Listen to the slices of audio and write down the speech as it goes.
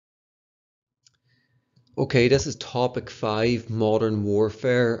Okay, this is topic 5, Modern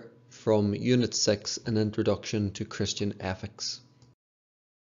Warfare, from Unit 6, An Introduction to Christian Ethics.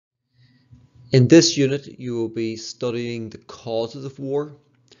 In this unit, you will be studying the causes of war,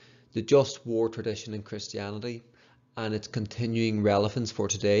 the just war tradition in Christianity, and its continuing relevance for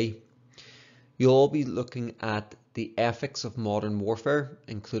today. You'll all be looking at the ethics of modern warfare,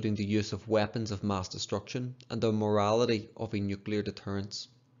 including the use of weapons of mass destruction and the morality of a nuclear deterrence.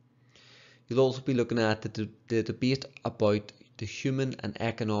 You'll also be looking at the debate about the human and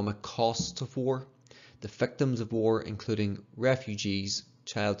economic costs of war, the victims of war, including refugees,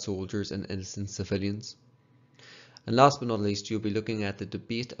 child soldiers, and innocent civilians. And last but not least, you'll be looking at the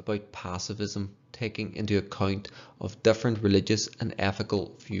debate about pacifism, taking into account of different religious and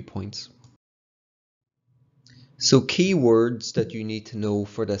ethical viewpoints. So, key words that you need to know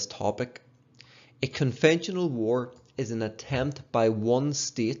for this topic. A conventional war is an attempt by one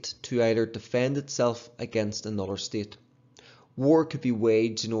state to either defend itself against another state. War could be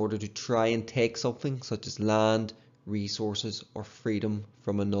waged in order to try and take something such as land, resources, or freedom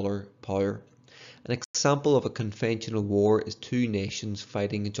from another power. An example of a conventional war is two nations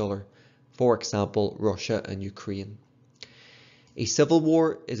fighting each other, for example, Russia and Ukraine. A civil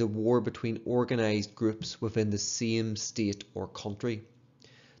war is a war between organized groups within the same state or country.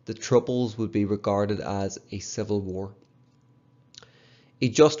 The Troubles would be regarded as a civil war. A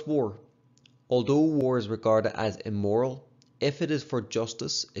just war. Although war is regarded as immoral, if it is for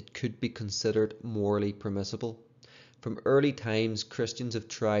justice, it could be considered morally permissible. From early times, Christians have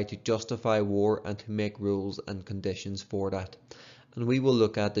tried to justify war and to make rules and conditions for that. And we will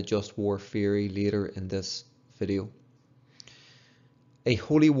look at the just war theory later in this video. A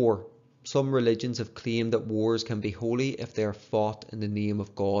holy war. Some religions have claimed that wars can be holy if they are fought in the name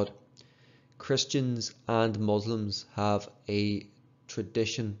of God. Christians and Muslims have a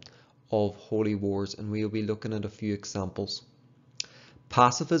tradition of holy wars, and we will be looking at a few examples.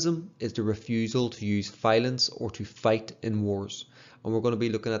 Pacifism is the refusal to use violence or to fight in wars, and we're going to be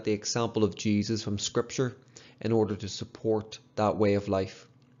looking at the example of Jesus from Scripture in order to support that way of life.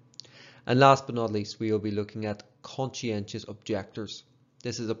 And last but not least, we will be looking at conscientious objectors.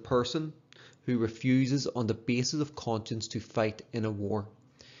 This is a person who refuses on the basis of conscience to fight in a war.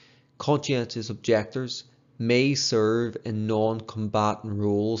 Conscientious objectors may serve in non-combatant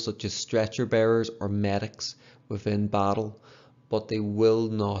roles such as stretcher bearers or medics within battle, but they will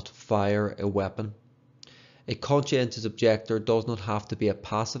not fire a weapon. A conscientious objector does not have to be a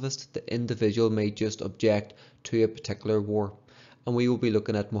pacifist. The individual may just object to a particular war. And we will be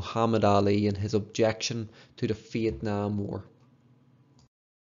looking at Muhammad Ali and his objection to the Vietnam War.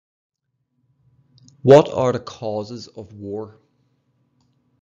 What are the causes of war?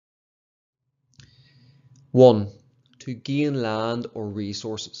 1. To gain land or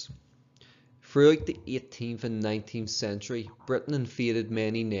resources. Throughout the 18th and 19th century, Britain invaded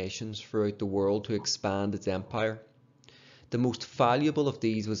many nations throughout the world to expand its empire. The most valuable of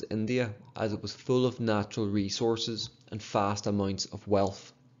these was India, as it was full of natural resources and vast amounts of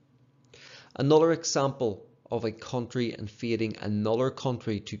wealth. Another example of a country invading another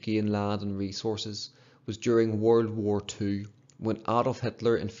country to gain land and resources was during World War II, when Adolf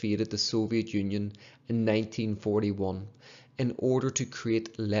Hitler invaded the Soviet Union in 1941 in order to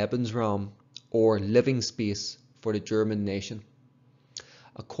create Lebensraum, or living space, for the German nation.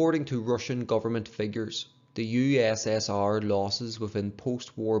 According to Russian government figures, the USSR losses within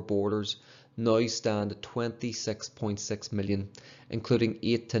post-war borders now stand at 26.6 million, including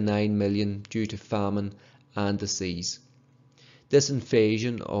 8 to 9 million due to famine and disease. This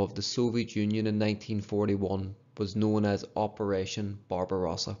invasion of the Soviet Union in 1941 was known as Operation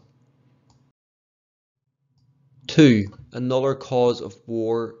Barbarossa. 2. Another cause of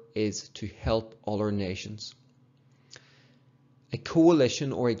war is to help other nations. A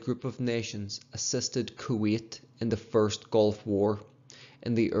coalition or a group of nations assisted Kuwait in the First Gulf War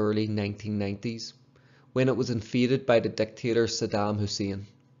in the early 1990s, when it was invaded by the dictator Saddam Hussein.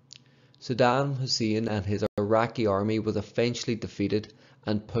 Saddam Hussein and his Iraqi army was eventually defeated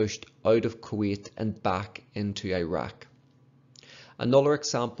and pushed out of Kuwait and back into Iraq. Another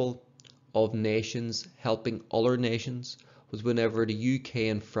example of nations helping other nations was whenever the UK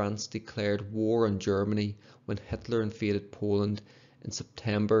and France declared war on Germany when Hitler invaded Poland in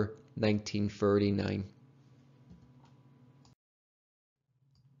September 1939.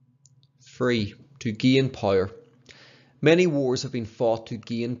 3. To gain power. Many wars have been fought to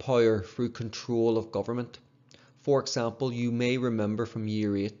gain power through control of government. For example, you may remember from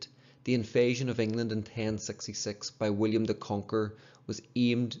Year 8, the invasion of England in 1066 by William the Conqueror was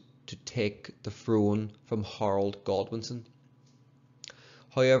aimed to take the throne from Harold Godwinson.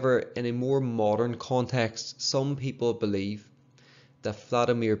 However, in a more modern context, some people believe that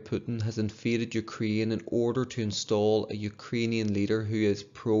Vladimir Putin has invaded Ukraine in order to install a Ukrainian leader who is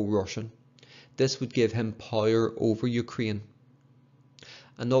pro-Russian. This would give him power over Ukraine.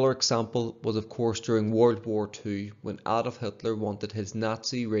 Another example was of course during World War II, when Adolf Hitler wanted his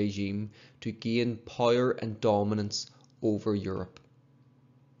Nazi regime to gain power and dominance over Europe.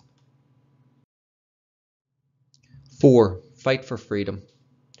 4. Fight for freedom.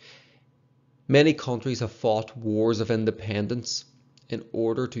 Many countries have fought wars of independence in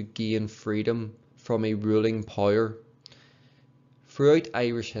order to gain freedom from a ruling power. Throughout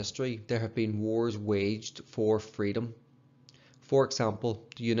Irish history, there have been wars waged for freedom. For example,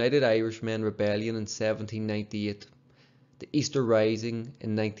 the United Irishmen Rebellion in 1798, the Easter Rising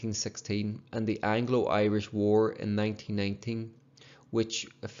in 1916, and the Anglo-Irish War in 1919, which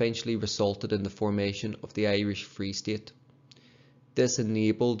eventually resulted in the formation of the Irish Free State. This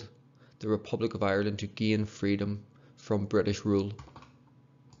enabled the Republic of Ireland to gain freedom from British rule.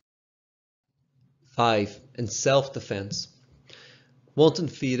 5. In self-defense. Once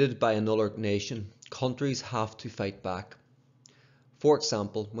invaded by another nation, countries have to fight back. For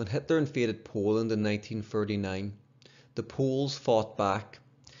example, when Hitler invaded Poland in 1939, the Poles fought back,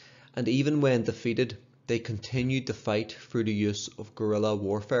 and even when defeated, they continued to fight through the use of guerrilla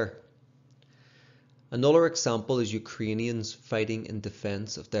warfare. Another example is Ukrainians fighting in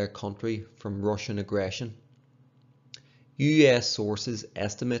defense of their country from Russian aggression. US sources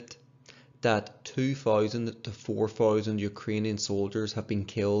estimate that 2,000 to 4,000 Ukrainian soldiers have been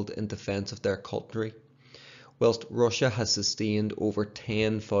killed in defense of their country, whilst Russia has sustained over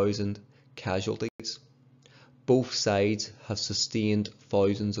 10,000 casualties. Both sides have sustained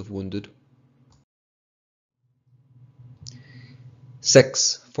thousands of wounded.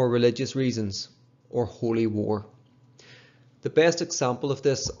 6. For religious reasons, or holy war. The best example of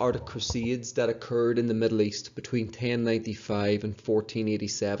this are the Crusades that occurred in the Middle East between 1095 and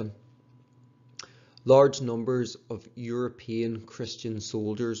 1487. Large numbers of European Christian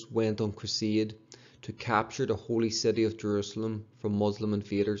soldiers went on crusade to capture the holy city of Jerusalem from Muslim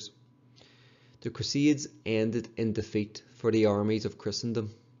invaders. The Crusades ended in defeat for the armies of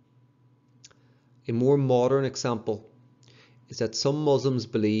Christendom. A more modern example is that some Muslims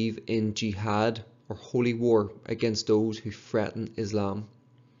believe in jihad or holy war against those who threaten Islam.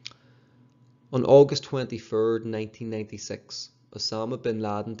 On August 23, 1996, Osama bin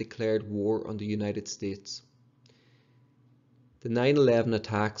Laden declared war on the United States. The 9/11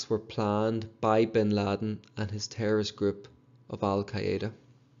 attacks were planned by bin Laden and his terrorist group of Al-Qaeda.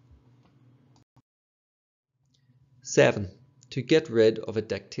 7. To get rid of a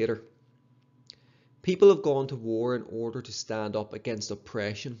dictator. People have gone to war in order to stand up against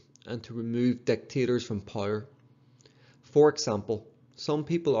oppression and to remove dictators from power. For example, some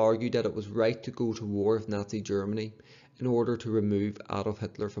people argue that it was right to go to war with Nazi Germany in order to remove Adolf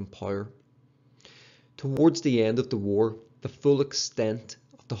Hitler from power. Towards the end of the war, the full extent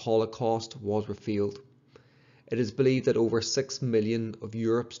of the Holocaust was revealed. It is believed that over 6 million of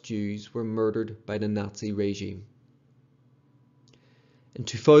Europe's Jews were murdered by the Nazi regime. In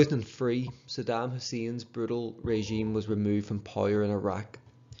 2003, Saddam Hussein's brutal regime was removed from power in Iraq.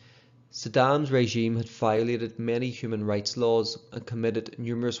 Saddam's regime had violated many human rights laws and committed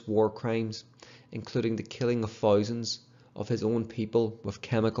numerous war crimes, including the killing of thousands of his own people with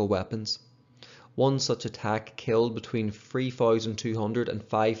chemical weapons. One such attack killed between 3,200 and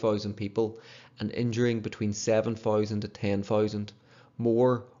 5,000 people and injuring between 7,000 to 10,000,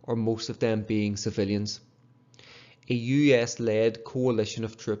 more or most of them being civilians. A US-led coalition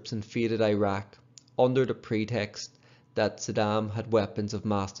of troops invaded Iraq under the pretext that Saddam had weapons of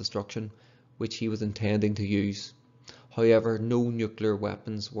mass destruction, which he was intending to use. However, no nuclear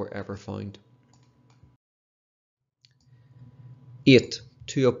weapons were ever found. 8.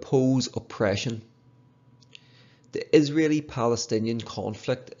 To oppose oppression. The Israeli-Palestinian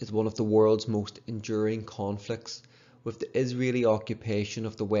conflict is one of the world's most enduring conflicts, with the Israeli occupation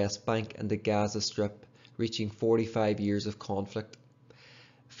of the West Bank and the Gaza Strip reaching 45 years of conflict.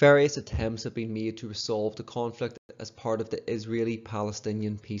 Various attempts have been made to resolve the conflict as part of the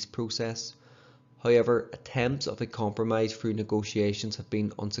Israeli-Palestinian peace process. However, attempts of a compromise through negotiations have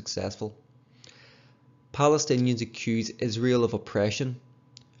been unsuccessful. Palestinians accuse Israel of oppression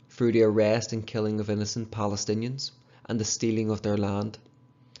through the arrest and killing of innocent Palestinians and the stealing of their land.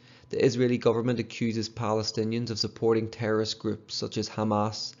 The Israeli government accuses Palestinians of supporting terrorist groups such as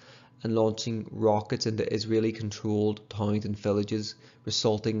Hamas and launching rockets into Israeli-controlled towns and villages,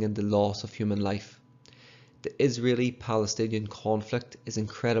 resulting in the loss of human life. The Israeli-Palestinian conflict is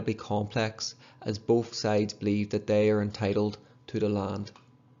incredibly complex, as both sides believe that they are entitled to the land.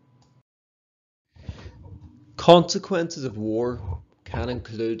 Consequences of war can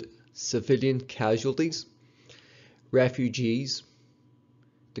include civilian casualties, refugees,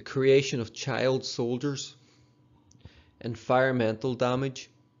 the creation of child soldiers, environmental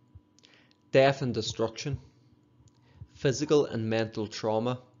damage, death and destruction, physical and mental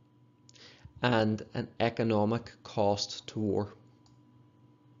trauma, and an economic cost to war.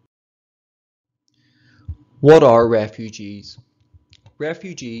 What are refugees?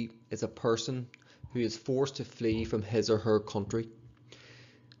 Refugee is a person who is forced to flee from his or her country.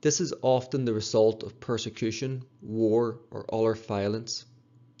 This is often the result of persecution, war, or other violence.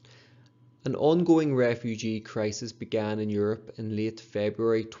 An ongoing refugee crisis began in Europe in late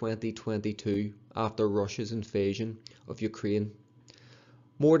February 2022 after Russia's invasion of Ukraine.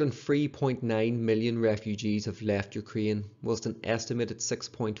 More than 3.9 million refugees have left Ukraine, whilst an estimated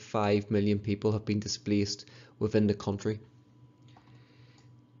 6.5 million people have been displaced within the country.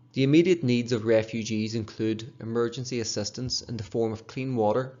 The immediate needs of refugees include emergency assistance in the form of clean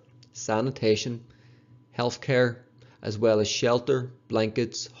water, sanitation, healthcare, as well as shelter,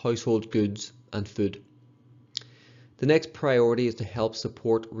 blankets, household goods, and food. The next priority is to help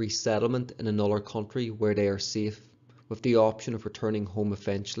support resettlement in another country where they are safe, with the option of returning home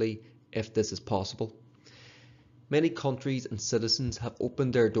eventually if this is possible. Many countries and citizens have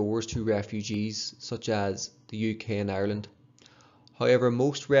opened their doors to refugees, such as the UK and Ireland. However,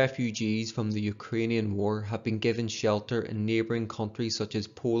 most refugees from the Ukrainian war have been given shelter in neighbouring countries such as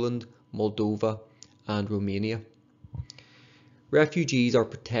Poland, Moldova, and Romania. Refugees are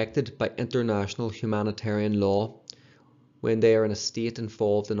protected by international humanitarian law when they are in a state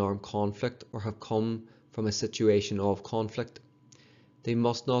involved in armed conflict or have come from a situation of conflict. They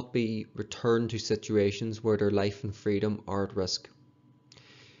must not be returned to situations where their life and freedom are at risk.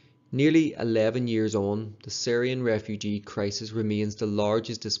 Nearly 11 years on, the Syrian refugee crisis remains the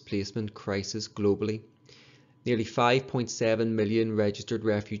largest displacement crisis globally. Nearly 5.7 million registered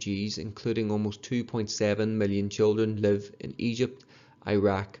refugees, including almost 2.7 million children, live in Egypt,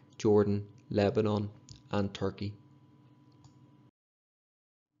 Iraq, Jordan, Lebanon, and Turkey.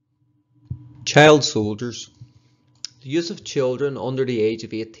 Child soldiers. The use of children under the age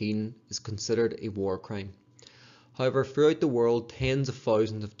of 18 is considered a war crime. However, throughout the world, tens of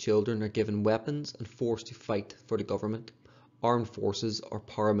thousands of children are given weapons and forced to fight for the government, armed forces, or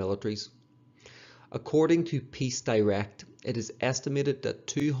paramilitaries. According to Peace Direct, it is estimated that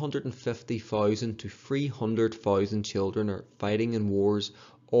 250,000 to 300,000 children are fighting in wars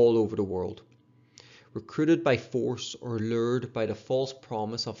all over the world. Recruited by force or lured by the false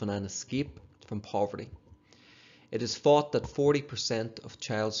promise of an escape from poverty. It is thought that 40% of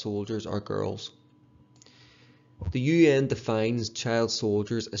child soldiers are girls. The UN defines child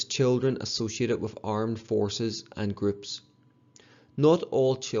soldiers as children associated with armed forces and groups. Not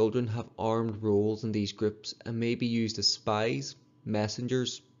all children have armed roles in these groups and may be used as spies,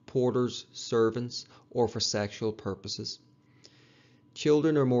 messengers, porters, servants, or for sexual purposes.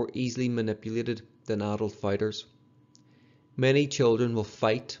 Children are more easily manipulated than adult fighters. Many children will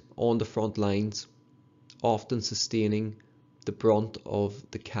fight on the front lines, often sustaining the brunt of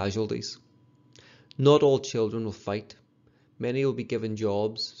the casualties. Not all children will fight. Many will be given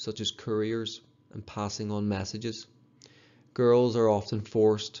jobs such as couriers and passing on messages. Girls are often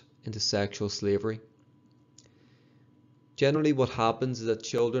forced into sexual slavery. Generally what happens is that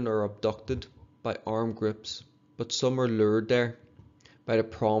children are abducted by armed groups, but some are lured there by the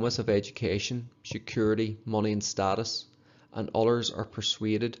promise of education, security, money and status, and others are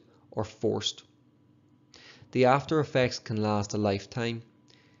persuaded or forced. The after effects can last a lifetime.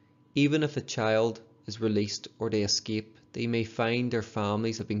 Even if a child is released or they escape, they may find their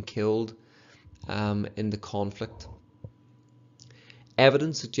families have been killed in the conflict.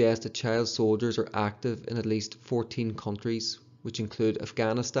 Evidence suggests that child soldiers are active in at least 14 countries, which include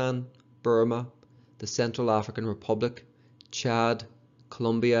Afghanistan, Burma, the Central African Republic, Chad,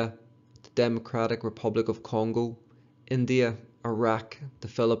 Colombia, the Democratic Republic of Congo, India, Iraq, the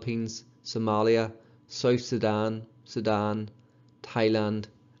Philippines, Somalia, South Sudan, Sudan, Thailand,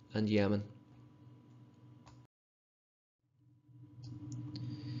 and Yemen.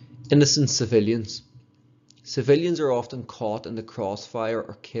 Innocent civilians. Civilians are often caught in the crossfire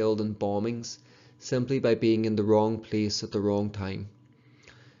or killed in bombings simply by being in the wrong place at the wrong time.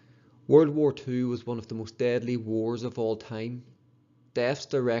 World War II was one of the most deadly wars of all time. Deaths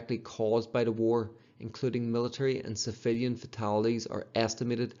directly caused by the war, including military and civilian fatalities, are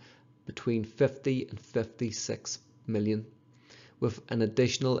estimated between 50 and 56 million, with an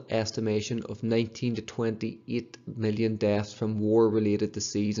additional estimation of 19 to 28 million deaths from war-related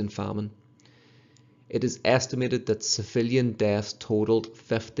disease and famine. It is estimated that civilian deaths totaled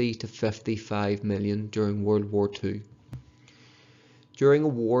 50 to 55 million during World War II. During a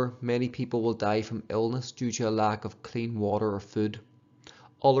war, many people will die from illness due to a lack of clean water or food.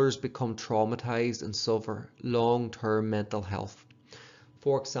 Others become traumatized and suffer long-term mental health.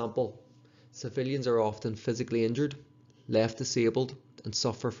 For example, civilians are often physically injured, left disabled, and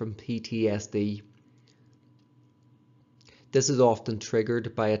suffer from PTSD. This is often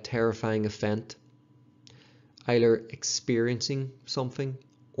triggered by a terrifying event, either experiencing something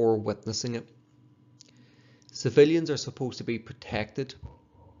or witnessing it. Civilians are supposed to be protected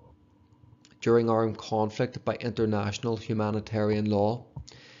during armed conflict by international humanitarian law.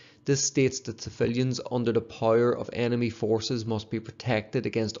 This states that civilians under the power of enemy forces must be protected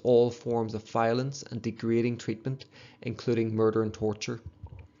against all forms of violence and degrading treatment, including murder and torture.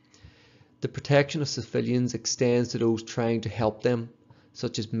 The protection of civilians extends to those trying to help them,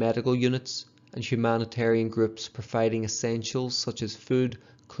 such as medical units and humanitarian groups providing essentials such as food,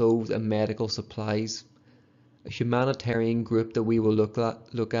 clothes, and medical supplies. A humanitarian group that we will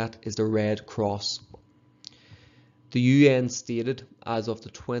look at is the Red Cross. The UN stated as of the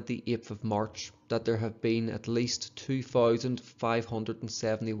 28th of March that there have been at least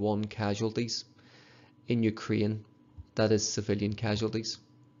 2,571 casualties in Ukraine, that is civilian casualties.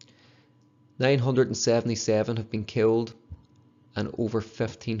 977 have been killed and over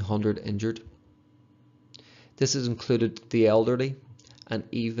 1,500 injured. This has included the elderly and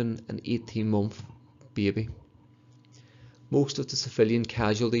even an 18-month baby. Most of the civilian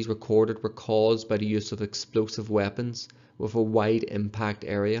casualties recorded were caused by the use of explosive weapons with a wide impact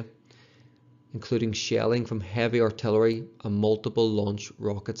area, including shelling from heavy artillery and multiple launch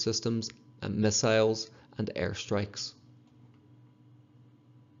rocket systems and missiles and airstrikes.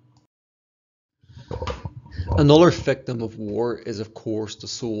 Another victim of war is of course the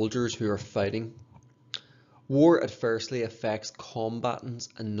soldiers who are fighting. War adversely affects combatants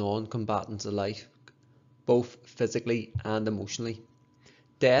and non-combatants alike, both physically and emotionally.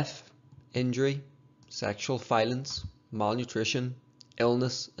 Death, injury, sexual violence, malnutrition,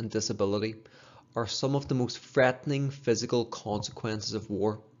 illness, and disability are some of the most threatening physical consequences of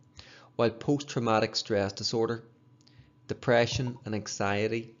war, while post-traumatic stress disorder, depression, and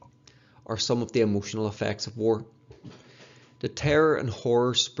anxiety are some of the emotional effects of war. The terror and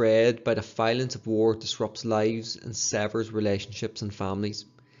horror spread by the violence of war disrupts lives and severs relationships and families,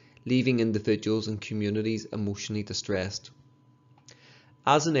 leaving individuals and communities emotionally distressed.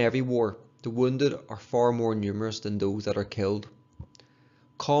 As in every war, the wounded are far more numerous than those that are killed.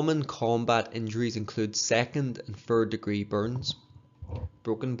 Common combat injuries include second and third degree burns,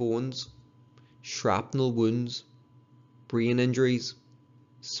 broken bones, shrapnel wounds, brain injuries,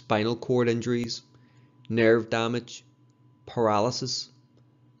 spinal cord injuries, nerve damage, paralysis,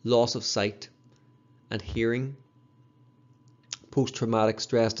 loss of sight and hearing, post-traumatic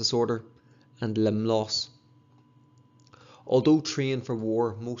stress disorder, and limb loss. Although trained for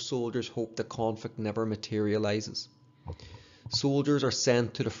war, most soldiers hope the conflict never materializes. Soldiers are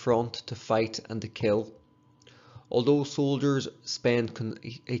sent to the front to fight and to kill. Although soldiers spend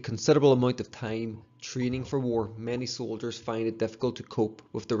a considerable amount of time training for war, many soldiers find it difficult to cope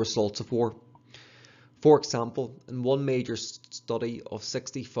with the results of war. For example, in one major study of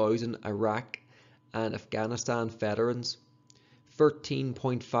 60,000 Iraq and Afghanistan veterans,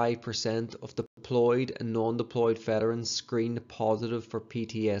 13.5% of deployed and non-deployed veterans screened positive for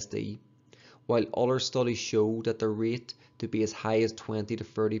PTSD, while other studies show that the rate to be as high as 20 to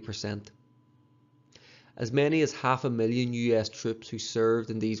 30%. As many as 500,000 US troops who served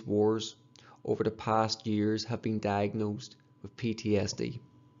in these wars over the past years have been diagnosed with PTSD.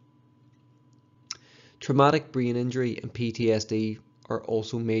 Traumatic brain injury and PTSD are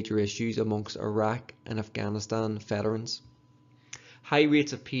also major issues amongst Iraq and Afghanistan veterans. High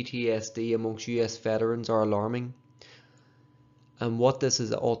rates of PTSD amongst US veterans are alarming, and what this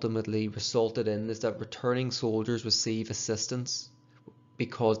has ultimately resulted in is that returning soldiers receive assistance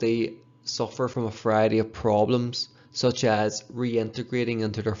because they suffer from a variety of problems such as reintegrating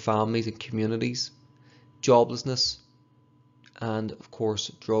into their families and communities, joblessness, and of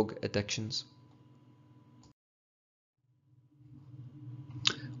course drug addictions.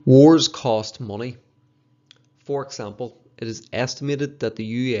 Wars cost money. For example, it is estimated that the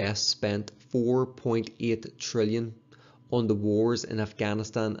US spent $4.8 trillion on the wars in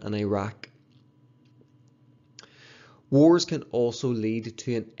Afghanistan and Iraq. Wars can also lead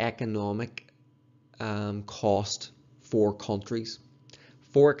to an economic cost for countries.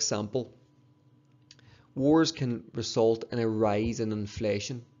 For example, wars can result in a rise in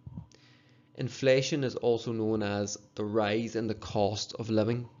inflation. Inflation is also known as the rise in the cost of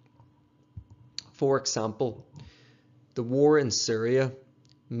living. For example, the war in Syria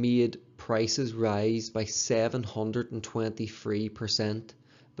made prices rise by 723%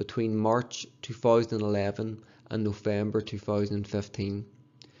 between March 2011 and November 2015.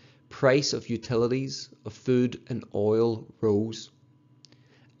 Price of utilities, of food and oil rose.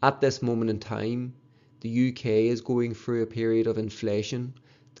 At this moment in time, the UK is going through a period of inflation.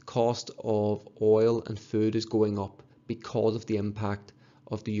 The cost of oil and food is going up because of the impact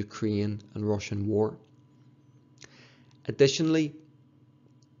of the Ukraine and Russian war. Additionally,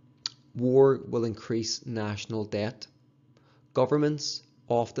 war will increase national debt. Governments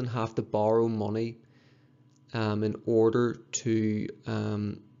often have to borrow money in order to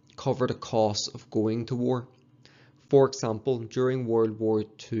cover the costs of going to war. For example, during World War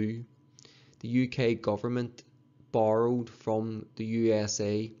II, the UK government borrowed from the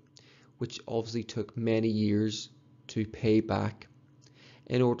USA, which obviously took many years to pay back.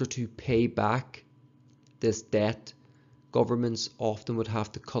 In order to pay back this debt, governments often would have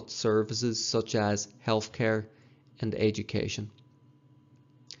to cut services such as healthcare and education.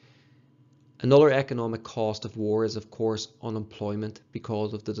 Another economic cost of war is, of course, unemployment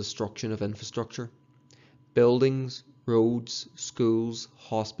because of the destruction of infrastructure. Buildings, roads, schools,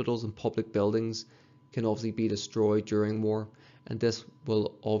 hospitals and public buildings can obviously be destroyed during war, and this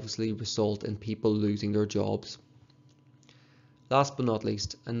will obviously result in people losing their jobs. Last but not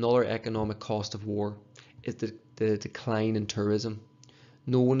least, another economic cost of war is the decline in tourism.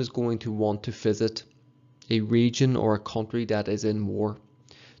 No one is going to want to visit a region or a country that is in war.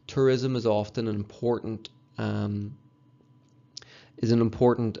 Tourism is often an important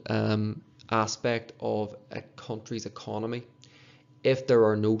aspect of a country's economy. If there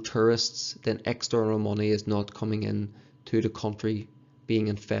are no tourists, then external money is not coming in to the country, being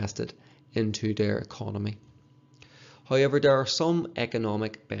invested into their economy. However, there are some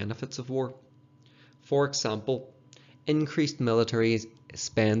economic benefits of war. For example, increased military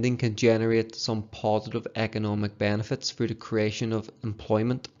spending can generate some positive economic benefits through the creation of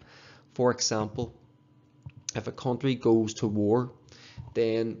employment. For example, if a country goes to war,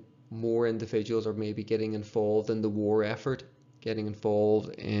 then more individuals are maybe getting involved in the war effort, getting involved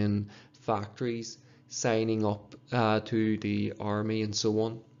in factories, signing up to the army and so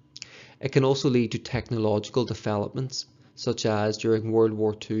on. It can also lead to technological developments, such as during World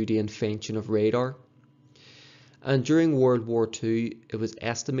War II, the invention of radar. And during World War II, it was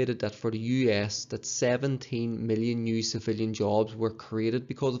estimated that for the US that 17 million new civilian jobs were created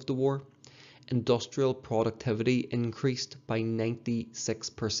because of the war. Industrial productivity increased by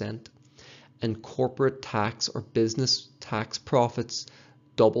 96%, and corporate tax or business tax profits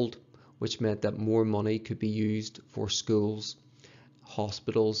doubled, which meant that more money could be used for schools,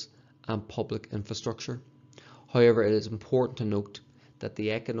 hospitals, and public infrastructure. However, it is important to note that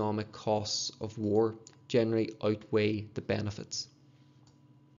the economic costs of war generally outweigh the benefits.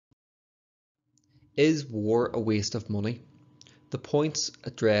 Is war a waste of money? The points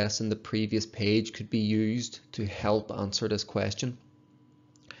addressed in the previous page could be used to help answer this question.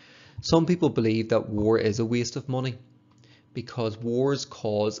 Some people believe that war is a waste of money because wars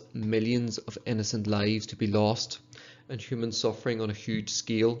cause millions of innocent lives to be lost and human suffering on a huge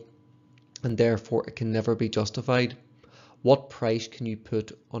scale, and therefore it can never be justified. What price can you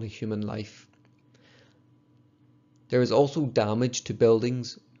put on a human life? There is also damage to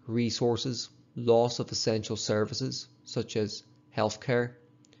buildings, resources, loss of essential services such as healthcare,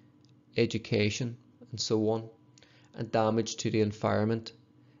 education, and so on, and damage to the environment.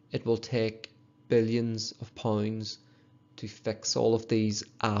 It will take billions of pounds to fix all of these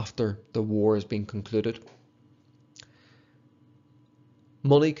after the war has been concluded.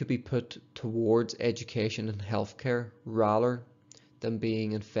 Money could be put towards education and healthcare rather than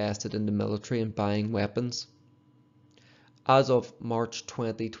being invested in the military and buying weapons. As of March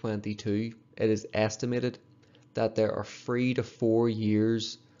 2022, it is estimated that there are 3 to 4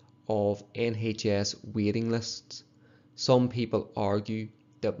 years of NHS waiting lists. Some people argue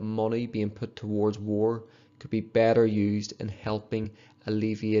that money being put towards war could be better used in helping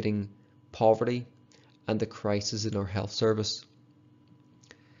alleviating poverty and the crisis in our health service.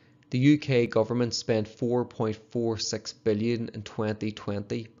 The UK government spent 4.46 billion in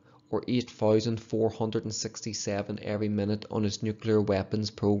 2020, or 8,467 every minute on its nuclear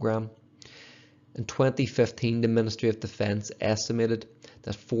weapons programme. In 2015, the Ministry of Defence estimated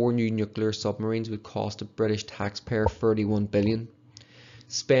that 4 new nuclear submarines would cost the British taxpayer 31 billion.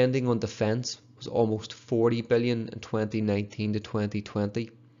 Spending on defence was almost 40 billion in 2019 to 2020.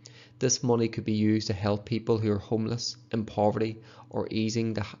 This money could be used to help people who are homeless, in poverty, or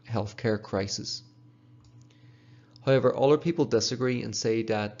easing the healthcare crisis. However, other people disagree and say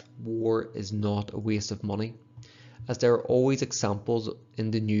that war is not a waste of money, as there are always examples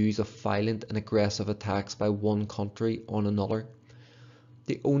in the news of violent and aggressive attacks by one country on another.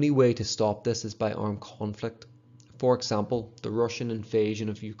 The only way to stop this is by armed conflict. For example, the Russian invasion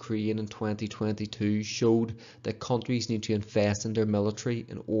of Ukraine in 2022 showed that countries need to invest in their military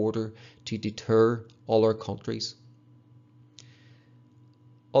in order to deter other countries.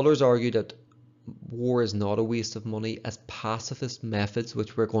 Others argue that war is not a waste of money, as pacifist methods,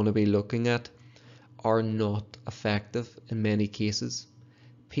 which we're going to be looking at, are not effective in many cases.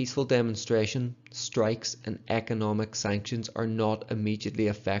 Peaceful demonstration, strikes and economic sanctions are not immediately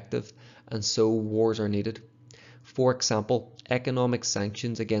effective, and so wars are needed. For example, economic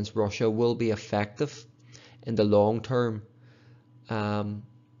sanctions against Russia will be effective in the long term,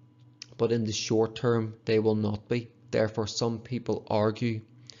 but in the short term they will not be. Therefore, some people argue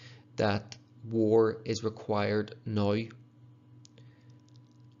that war is required now.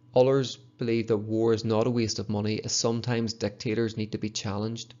 Others believe that war is not a waste of money, as sometimes dictators need to be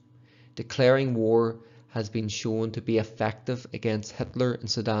challenged. Declaring war has been shown to be effective against Hitler and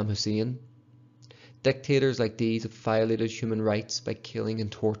Saddam Hussein. Dictators like these have violated human rights by killing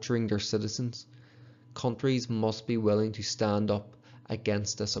and torturing their citizens. Countries must be willing to stand up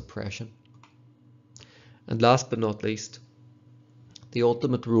against this oppression. And last but not least, the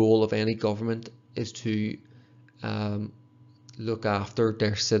ultimate role of any government is to look after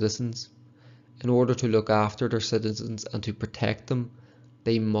their citizens. In order to look after their citizens and to protect them,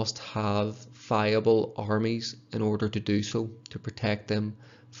 they must have viable armies in order to do so, to protect them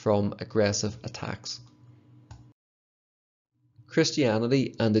from aggressive attacks.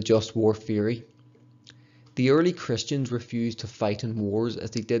 Christianity and the just war theory. The early Christians refused to fight in wars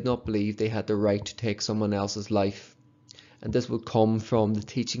as they did not believe they had the right to take someone else's life. And this would come from the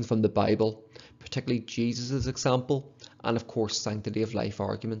teachings from the Bible, particularly Jesus' example, and of course sanctity of life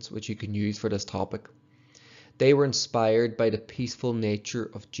arguments, which you can use for this topic. They were inspired by the peaceful nature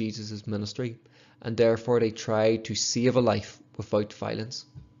of Jesus' ministry, and therefore they tried to save a life without violence.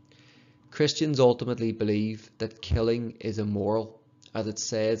 Christians ultimately believe that killing is immoral, as it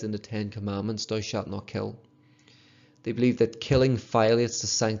says in the Ten Commandments, "Thou shalt not kill." They believe that killing violates the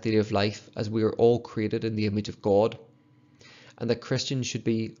sanctity of life, as we are all created in the image of God, and that Christians should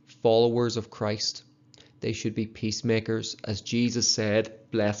be followers of Christ. They should be peacemakers, as Jesus said,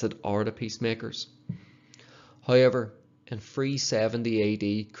 "Blessed are the peacemakers." However, in 370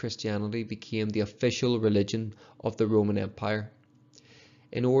 AD, Christianity became the official religion of the Roman Empire.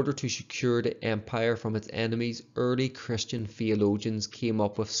 In order to secure the empire from its enemies, early Christian theologians came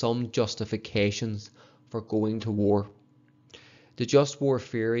up with some justifications for going to war. The just war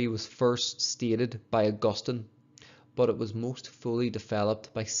theory was first stated by Augustine, but it was most fully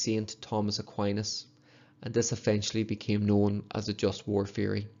developed by Saint Thomas Aquinas, and this eventually became known as the just war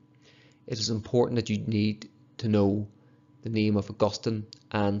theory. It is important that you need to know the name of Augustine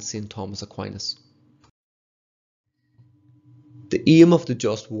and Saint Thomas Aquinas. The aim of the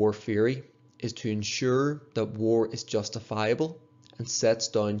just war theory is to ensure that war is justifiable and sets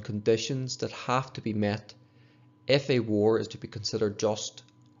down conditions that have to be met if a war is to be considered just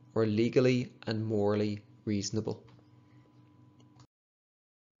or legally and morally reasonable.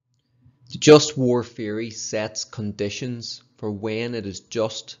 The just war theory sets conditions for when it is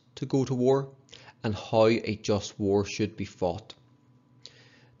just to go to war and how a just war should be fought.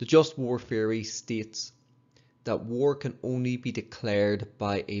 The just war theory states that war can only be declared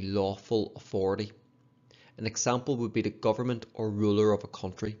by a lawful authority. An example would be the government or ruler of a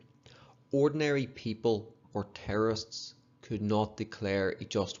country. Ordinary people or terrorists could not declare a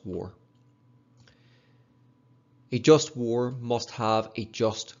just war. A just war must have a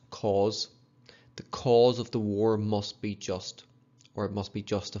just cause. The cause of the war must be just, or it must be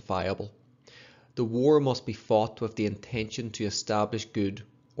justifiable. The war must be fought with the intention to establish good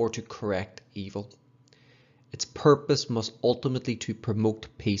or to correct evil. Its purpose must ultimately to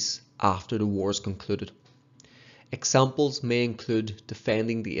promote peace after the war is concluded. Examples may include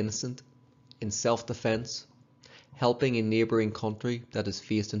defending the innocent, in self-defense, helping a neighboring country that has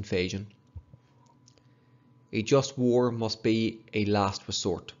faced invasion. A just war must be a last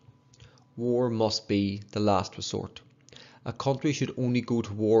resort. War must be the last resort. A country should only go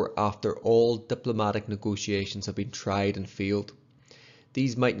to war after all diplomatic negotiations have been tried and failed.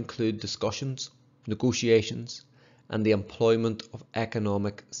 These might include discussions, negotiations, and the employment of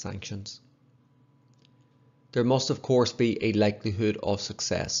economic sanctions. There must of course be a likelihood of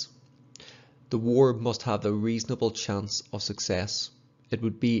success. The war must have a reasonable chance of success. It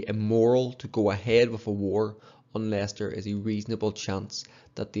would be immoral to go ahead with a war unless there is a reasonable chance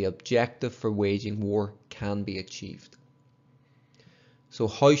that the objective for waging war can be achieved. So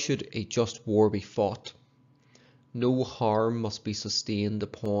how should a just war be fought? No harm must be sustained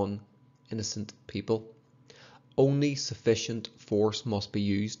upon innocent people. Only sufficient force must be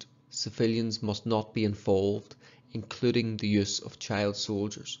used. Civilians must not be involved, including the use of child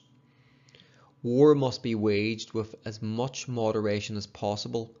soldiers. War must be waged with as much moderation as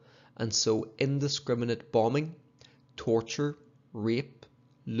possible, and so indiscriminate bombing, torture, rape,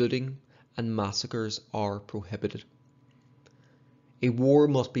 looting, and massacres are prohibited. A war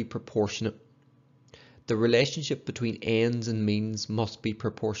must be proportionate. The relationship between ends and means must be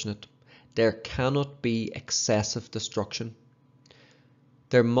proportionate. There cannot be excessive destruction.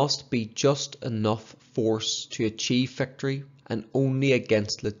 There must be just enough force to achieve victory, and only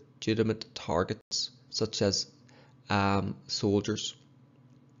against legitimate targets, such as soldiers.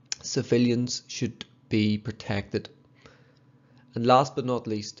 Civilians should be protected. And last but not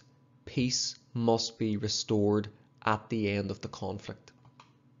least, peace must be restored at the end of the conflict.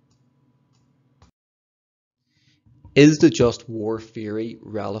 Is the just war theory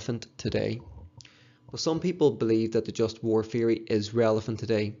relevant today? Well, some people believe that the just war theory is relevant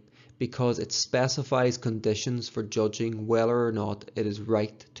today because it specifies conditions for judging whether or not it is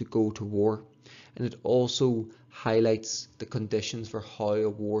right to go to war, and it also highlights the conditions for how a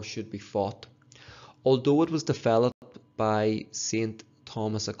war should be fought. Although it was developed by St.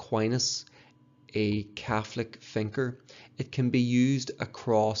 Thomas Aquinas, a Catholic thinker, it can be used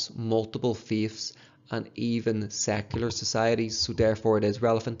across multiple faiths and even secular societies, so therefore it is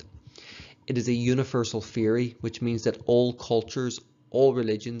relevant. It is a universal theory, which means that all cultures, all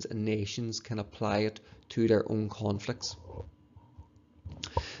religions and nations can apply it to their own conflicts.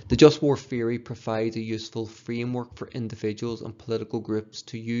 The just war theory provides a useful framework for individuals and political groups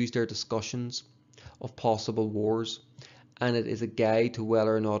to use their discussions of possible wars, and it is a guide to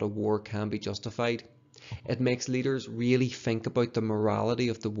whether or not a war can be justified. It makes leaders really think about the morality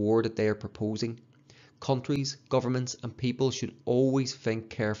of the war that they are proposing. Countries, governments and people should always think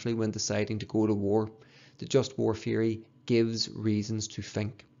carefully when deciding to go to war. The just war theory gives reasons to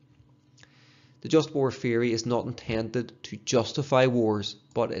think. The just war theory is not intended to justify wars,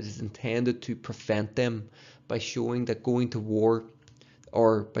 but it is intended to prevent them by showing that going to war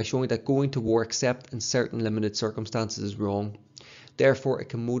except in certain limited circumstances is wrong. Therefore, it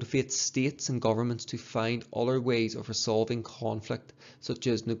can motivate states and governments to find other ways of resolving conflict, such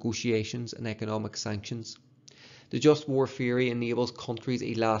as negotiations and economic sanctions. The just war theory enables countries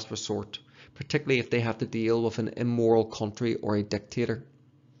a last resort, particularly if they have to deal with an immoral country or a dictator.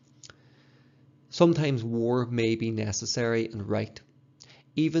 Sometimes war may be necessary and right,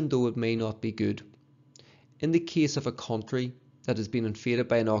 even though it may not be good. In the case of a country that has been invaded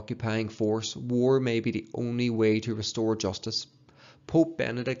by an occupying force, war may be the only way to restore justice. Pope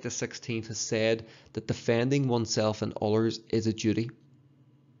Benedict XVI has said that defending oneself and others is a duty.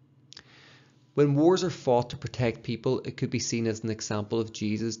 When wars are fought to protect people, it could be seen as an example of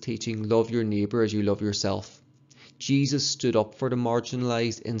Jesus teaching love your neighbour as you love yourself. Jesus stood up for the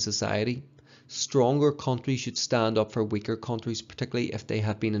marginalised in society. Stronger countries should stand up for weaker countries, particularly if they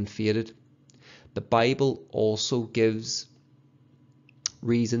have been invaded. The Bible also gives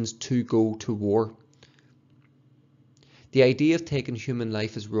reasons to go to war. The idea of taking human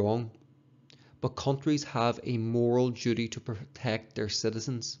life is wrong, but countries have a moral duty to protect their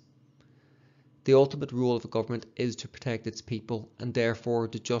citizens. The ultimate role of a government is to protect its people, and therefore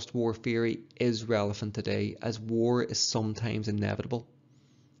the just war theory is relevant today, as war is sometimes inevitable.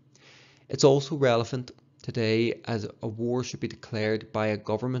 It's also relevant today as a war should be declared by a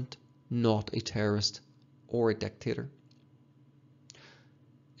government, not a terrorist or a dictator.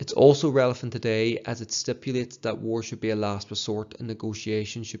 It's also relevant today as it stipulates that war should be a last resort and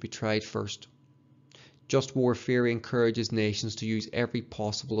negotiations should be tried first. Just war theory encourages nations to use every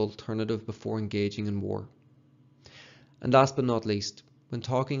possible alternative before engaging in war. And last but not least, when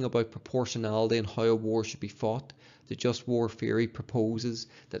talking about proportionality and how a war should be fought, the just war theory proposes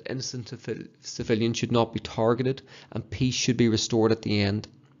that innocent civilians should not be targeted and peace should be restored at the end.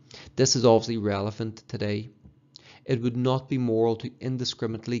 This is obviously relevant today. It would not be moral to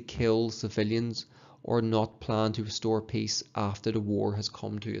indiscriminately kill civilians or not plan to restore peace after the war has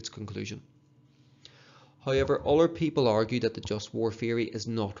come to its conclusion. However, other people argue that the just war theory is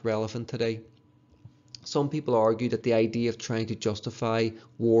not relevant today. Some people argue that the idea of trying to justify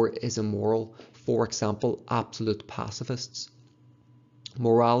war is immoral, for example, absolute pacifists.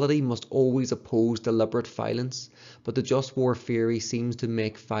 Morality must always oppose deliberate violence, but the just war theory seems to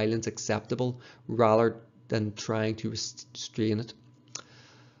make violence acceptable rather than trying to restrain it.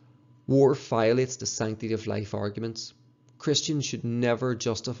 War violates the sanctity of life arguments. Christians should never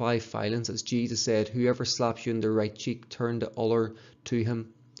justify violence, as Jesus said, whoever slaps you in the right cheek, turn the other to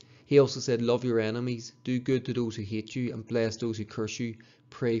him. He also said, love your enemies, do good to those who hate you, and bless those who curse you,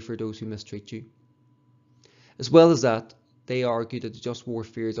 pray for those who mistreat you. As well as that, they argue that the just war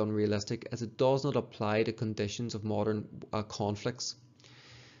theory is unrealistic, as it does not apply to conditions of modern conflicts.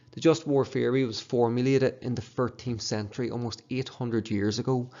 The just war theory was formulated in the 13th century, almost 800 years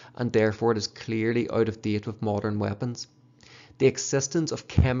ago, and therefore it is clearly out of date with modern weapons. The existence of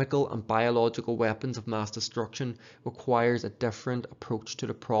chemical and biological weapons of mass destruction requires a different approach to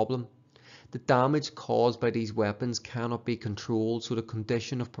the problem. The damage caused by these weapons cannot be controlled, so the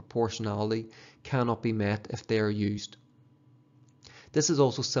condition of proportionality cannot be met if they are used. This is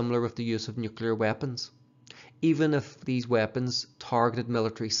also similar with the use of nuclear weapons. Even if these weapons targeted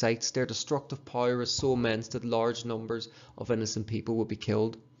military sites, their destructive power is so immense that large numbers of innocent people would be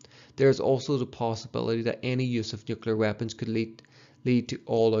killed. There is also the possibility that any use of nuclear weapons could lead to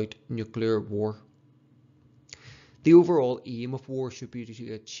all-out nuclear war. The overall aim of war should be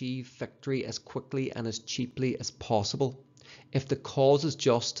to achieve victory as quickly and as cheaply as possible. If the cause is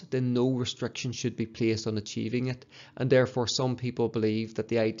just, then no restriction should be placed on achieving it, and therefore some people believe that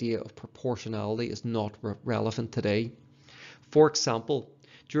the idea of proportionality is not relevant today. For example,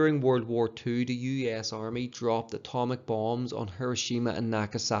 during World War II, the US Army dropped atomic bombs on Hiroshima and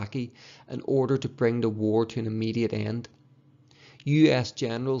Nagasaki in order to bring the war to an immediate end. US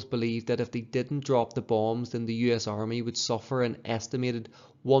generals believed that if they didn't drop the bombs, then the US Army would suffer an estimated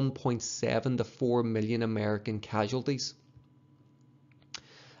 1.7 to 4 million American casualties,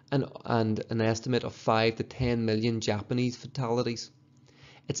 and an estimate of 5 to 10 million Japanese fatalities.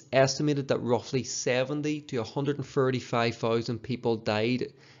 It's estimated that roughly 70 to 135,000 people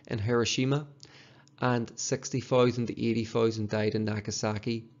died in Hiroshima and 60,000 to 80,000 died in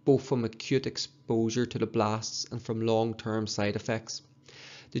Nagasaki, both from acute exposure to the blasts and from long-term side effects.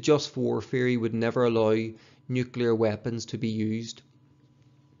 The just war theory would never allow nuclear weapons to be used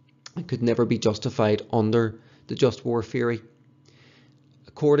and could never be justified under the just war theory.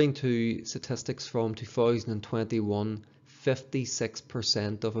 According to statistics from 2021,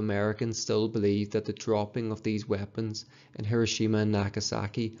 56% of Americans still believe that the dropping of these weapons in Hiroshima and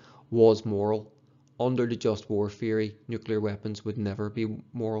Nagasaki was moral. Under the just war theory, nuclear weapons would never be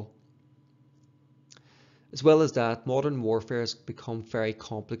moral. As well as that, modern warfare has become very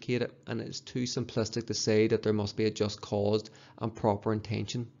complicated, and it is too simplistic to say that there must be a just cause and proper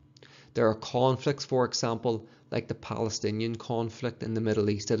intention. There are conflicts, for example, like the Palestinian conflict in the Middle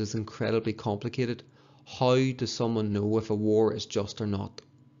East, that is incredibly complicated. How does someone know if a war is just or not?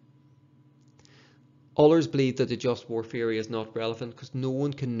 Others believe that the just war theory is not relevant because no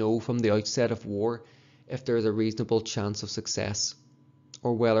one can know from the outset of war if there is a reasonable chance of success,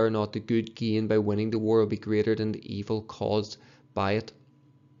 or whether or not the good gained by winning the war will be greater than the evil caused by it.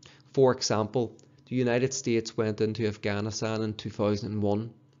 For example, the United States went into Afghanistan in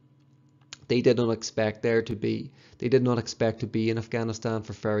 2001. They did not expect to be in Afghanistan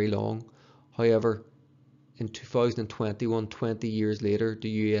for very long. However, in 2021, 20 years later, the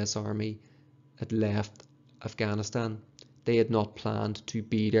US Army had left Afghanistan. They had not planned to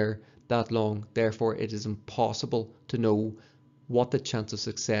be there that long. Therefore, it is impossible to know what the chance of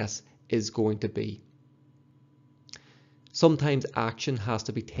success is going to be. Sometimes action has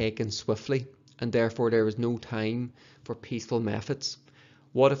to be taken swiftly, and therefore there is no time for peaceful methods.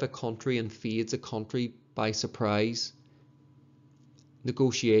 What if a country invades a country by surprise?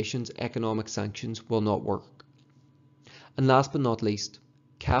 Negotiations, economic sanctions will not work. And last but not least,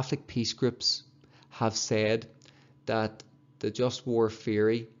 Catholic peace groups have said that the just war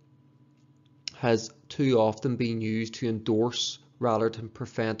theory has too often been used to endorse rather than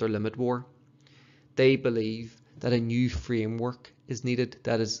prevent or limit war. They believe that a new framework is needed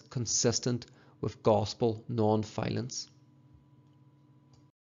that is consistent with gospel non-violence.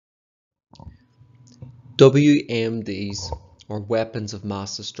 WMDs, or weapons of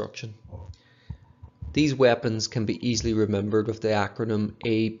mass destruction. These weapons can be easily remembered with the acronym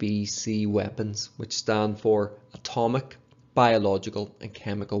ABC weapons, which stand for atomic, biological, and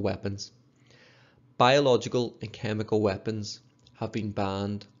chemical weapons. Biological and chemical weapons have been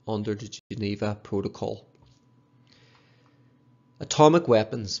banned under the Geneva Protocol. Atomic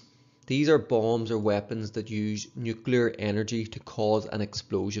weapons. These are bombs or weapons that use nuclear energy to cause an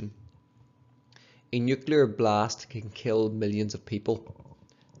explosion. A nuclear blast can kill millions of people.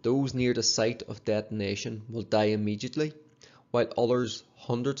 Those near the site of detonation will die immediately, while others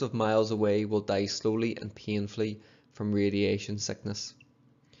hundreds of miles away will die slowly and painfully from radiation sickness.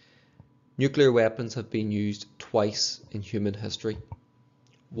 Nuclear weapons have been used twice in human history.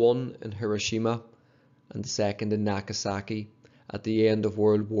 one in Hiroshima and the second in Nagasaki at the end of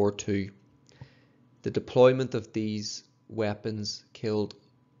World War II. The deployment of these weapons killed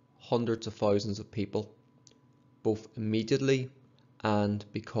hundreds of thousands of people, both immediately and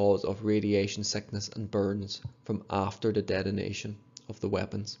because of radiation sickness and burns from after the detonation of the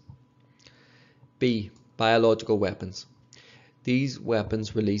weapons. B. Biological weapons. These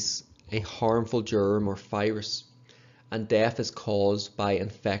weapons release a harmful germ or virus, and death is caused by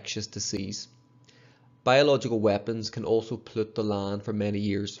infectious disease. Biological weapons can also pollute the land for many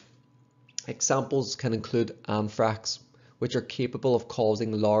years. Examples can include anthrax, which are capable of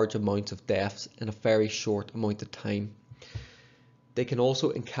causing large amounts of deaths in a very short amount of time. They can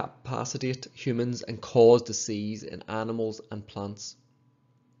also incapacitate humans and cause disease in animals and plants.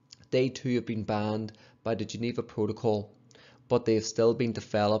 They too have been banned by the Geneva Protocol, but they have still been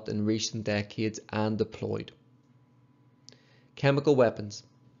developed in recent decades and deployed. Chemical weapons.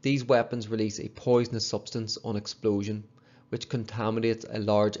 These weapons release a poisonous substance on explosion, which contaminates a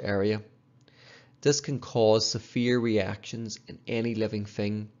large area. This can cause severe reactions in any living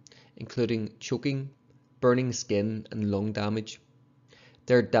thing, including choking, burning skin, and lung damage.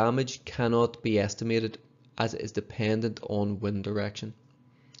 Their damage cannot be estimated as it is dependent on wind direction.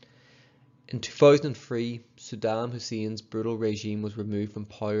 In 2003, Saddam Hussein's brutal regime was removed from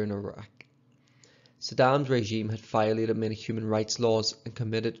power in Iraq. Saddam's regime had violated many human rights laws and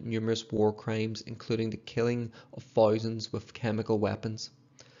committed numerous war crimes, including the killing of thousands with chemical weapons.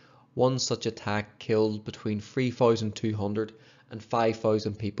 One such attack killed between 3,200 and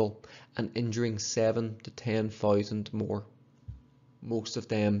 5,000 people and injuring 7,000 to 10,000 more, most of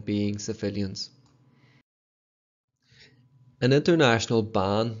them being civilians. An international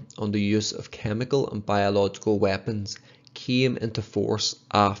ban on the use of chemical and biological weapons came into force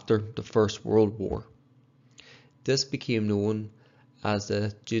after the First World War. This became known as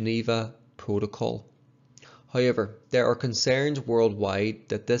the Geneva Protocol. However, there are concerns worldwide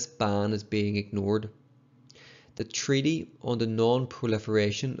that this ban is being ignored. The Treaty on the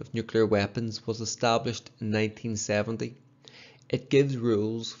Non-Proliferation of Nuclear Weapons was established in 1970. It gives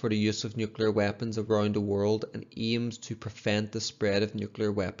rules for the use of nuclear weapons around the world and aims to prevent the spread of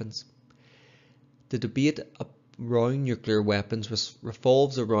nuclear weapons. The debate around nuclear weapons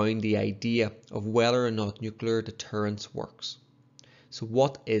revolves around the idea of whether or not nuclear deterrence works. So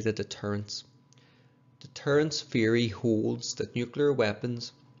what is a deterrence? Deterrence theory holds that nuclear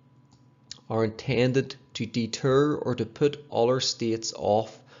weapons are intended to deter or to put other states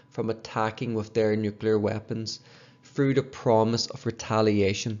off from attacking with their nuclear weapons through the promise of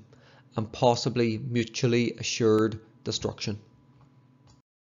retaliation and possibly mutually assured destruction.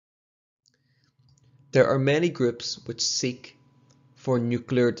 There are many groups which seek for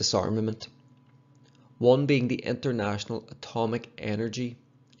nuclear disarmament, one being the International Atomic Energy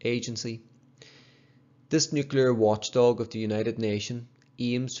Agency. This nuclear watchdog of the United Nations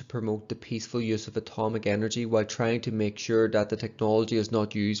aims to promote the peaceful use of atomic energy while trying to make sure that the technology is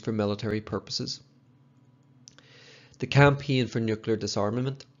not used for military purposes. The Campaign for Nuclear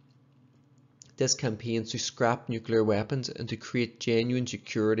Disarmament. This campaigns to scrap nuclear weapons and to create genuine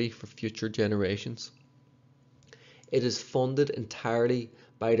security for future generations. It is funded entirely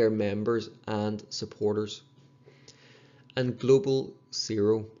by their members and supporters. And Global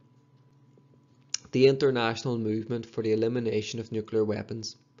Zero, the international movement for the elimination of nuclear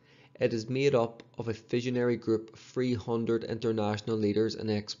weapons. It is made up of a visionary group of 300 international leaders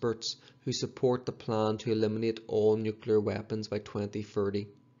and experts who support the plan to eliminate all nuclear weapons by 2030.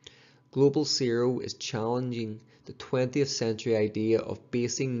 Global Zero is challenging the 20th century idea of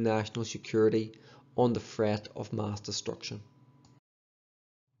basing national security on the threat of mass destruction.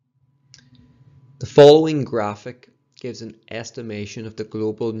 The following graphic gives an estimation of the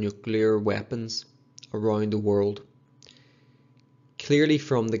global nuclear weapons around the world. Clearly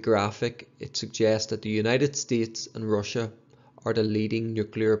from the graphic, it suggests that the United States and Russia are the leading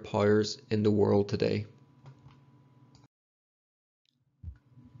nuclear powers in the world today.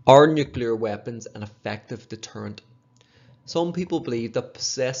 Are nuclear weapons an effective deterrent? Some people believe that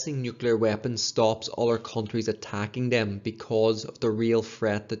possessing nuclear weapons stops other countries attacking them because of the real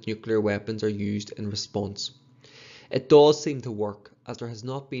threat that nuclear weapons are used in response. It does seem to work, as there has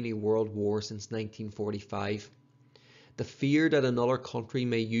not been a world war since 1945. The fear that another country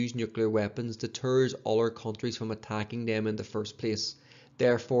may use nuclear weapons deters other countries from attacking them in the first place.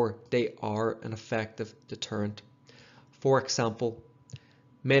 Therefore, they are an effective deterrent. For example,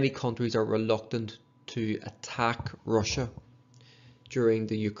 many countries are reluctant to attack Russia during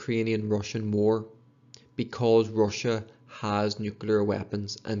the Ukrainian-Russian war because Russia has nuclear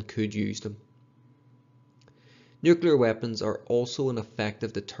weapons and could use them. Nuclear weapons are also an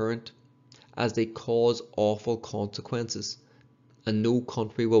effective deterrent as they cause awful consequences, and no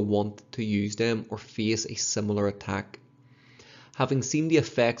country will want to use them or face a similar attack. Having seen the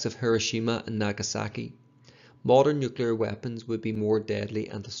effects of Hiroshima and Nagasaki, modern nuclear weapons would be more deadly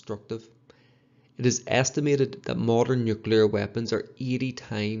and destructive. It is estimated that modern nuclear weapons are 80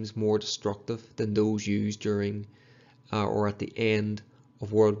 times more destructive than those used during or at the end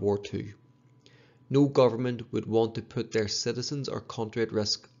of World War II. No government would want to put their citizens or country at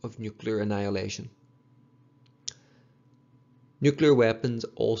risk of nuclear annihilation. Nuclear weapons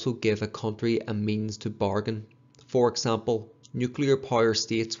also give a country a means to bargain. For example, nuclear power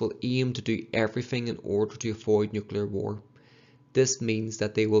states will aim to do everything in order to avoid nuclear war. This means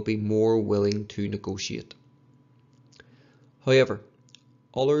that they will be more willing to negotiate. However,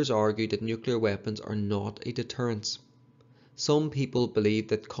 others argue that nuclear weapons are not a deterrence. Some people believe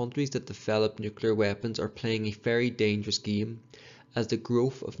that countries that develop nuclear weapons are playing a very dangerous game, as the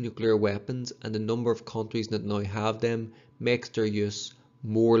growth of nuclear weapons and the number of countries that now have them makes their use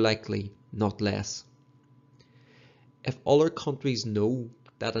more likely, not less. If other countries know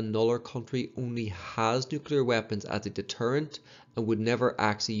that another country only has nuclear weapons as a deterrent and would never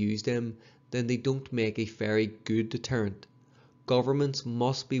actually use them, then they don't make a very good deterrent. Governments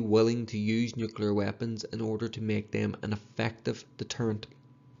must be willing to use nuclear weapons in order to make them an effective deterrent.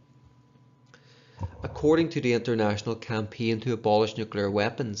 According to the International Campaign to Abolish Nuclear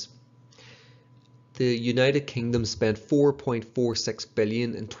Weapons, the United Kingdom spent $4.46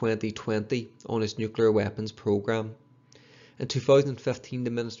 billion in 2020 on its nuclear weapons programme. In 2015,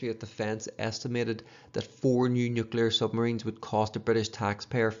 the Ministry of Defence estimated that 4 new nuclear submarines would cost the British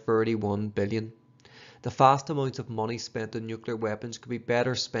taxpayer $31 billion. The vast amounts of money spent on nuclear weapons could be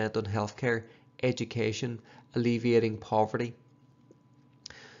better spent on healthcare, education, alleviating poverty.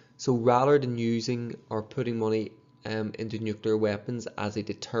 So rather than using or putting money into nuclear weapons as a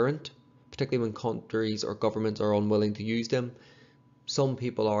deterrent, particularly when countries or governments are unwilling to use them, some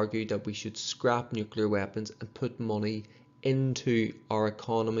people argue that we should scrap nuclear weapons and put money into our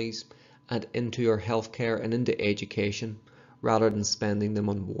economies and into our healthcare and into education rather than spending them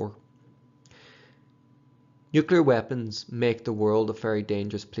on war. Nuclear weapons make the world a very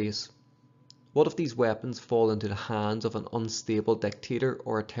dangerous place. What if these weapons fall into the hands of an unstable dictator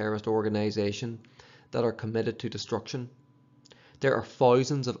or a terrorist organization that are committed to destruction? There are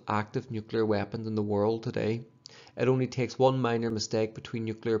thousands of active nuclear weapons in the world today. It only takes one minor mistake between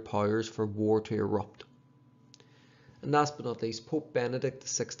nuclear powers for war to erupt. And last but not least, Pope Benedict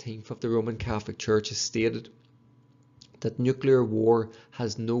XVI of the Roman Catholic Church has stated that nuclear war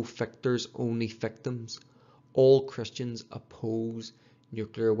has no victors, only victims. All Christians oppose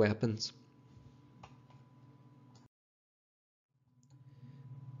nuclear weapons.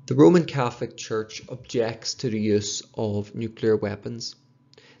 The Roman Catholic Church objects to the use of nuclear weapons.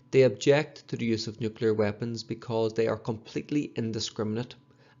 They object to the use of nuclear weapons because they are completely indiscriminate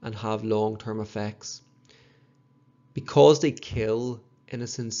and have long-term effects. Because they kill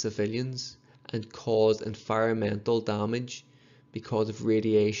innocent civilians and cause environmental damage because of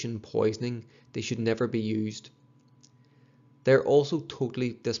radiation poisoning, they should never be used. They're also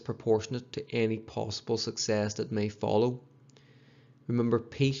totally disproportionate to any possible success that may follow. Remember,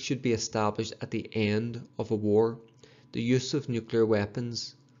 peace should be established at the end of a war. The use of nuclear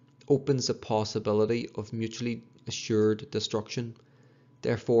weapons opens the possibility of mutually assured destruction.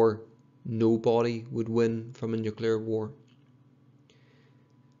 Therefore, nobody would win from a nuclear war.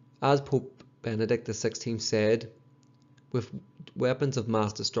 As Pope Benedict XVI said, with weapons of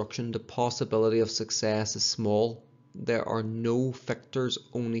mass destruction, the possibility of success is small. There are no victors,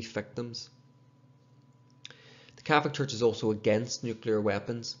 only victims. The Catholic Church is also against nuclear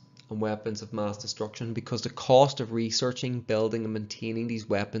weapons and weapons of mass destruction because the cost of researching, building and maintaining these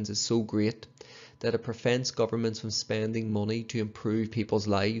weapons is so great that it prevents governments from spending money to improve people's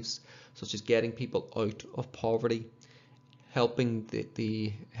lives, such as getting people out of poverty, helping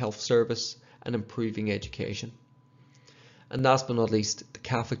the health service and improving education. And last but not least, the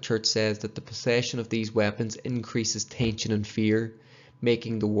Catholic Church says that the possession of these weapons increases tension and fear,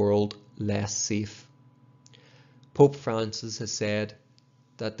 making the world less safe. Pope Francis has said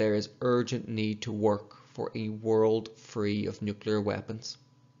that there is urgent need to work for a world free of nuclear weapons.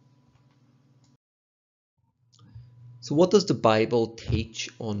 So what does the Bible teach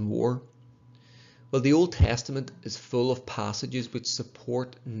on war? Well, the Old Testament is full of passages which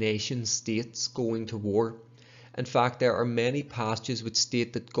support nation states going to war. In fact, there are many passages which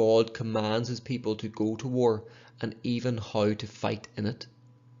state that God commands his people to go to war and even how to fight in it.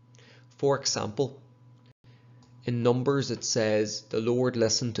 For example, In Numbers it says, "The Lord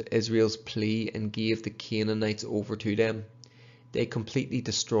listened to Israel's plea and gave the Canaanites over to them. They completely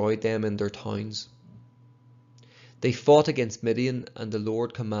destroyed them in their towns." They fought against Midian, and the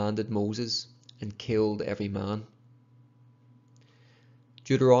Lord commanded Moses and killed every man.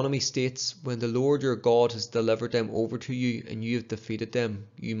 Deuteronomy states, "When the Lord your God has delivered them over to you and you have defeated them,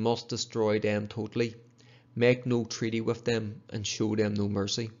 you must destroy them totally. Make no treaty with them and show them no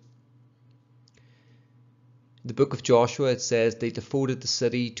mercy." In the book of Joshua it says, "They devoted the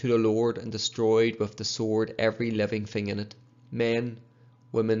city to the Lord and destroyed with the sword every living thing in it, men,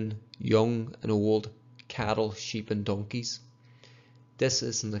 women, young and old, cattle, sheep and donkeys." This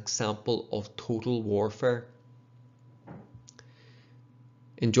is an example of total warfare.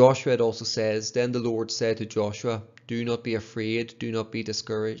 In Joshua it also says, "Then the Lord said to Joshua, do not be afraid, do not be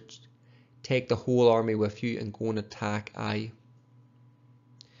discouraged. Take the whole army with you and go and attack Ai."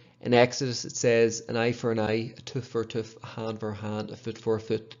 In Exodus it says, "An eye for an eye, a tooth for a tooth, a hand for a hand, a foot for a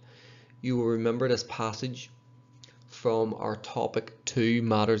foot." You will remember this passage from our topic 2,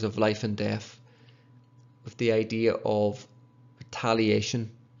 Matters of Life and Death, with the idea of retaliation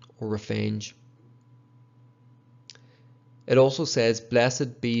or revenge. It also says,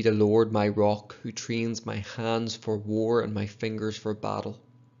 "Blessed be the Lord my rock, who trains my hands for war and my fingers for battle."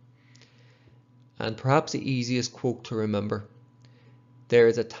 And perhaps the easiest quote to remember, "There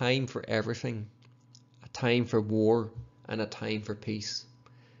is a time for everything, a time for war and a time for peace."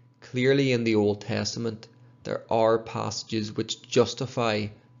 Clearly in the Old Testament, there are passages which justify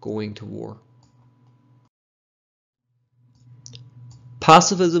going to war.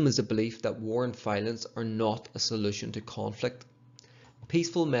 Pacifism is a belief that war and violence are not a solution to conflict.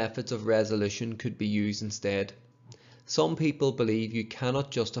 Peaceful methods of resolution could be used instead. Some people believe you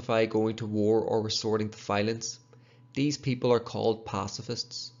cannot justify going to war or resorting to violence. These people are called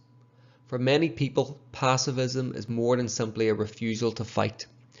pacifists. For many people, pacifism is more than simply a refusal to fight.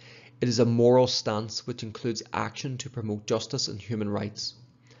 It is a moral stance which includes action to promote justice and human rights.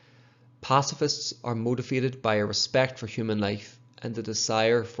 Pacifists are motivated by a respect for human life and the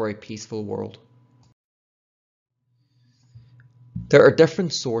desire for a peaceful world. There are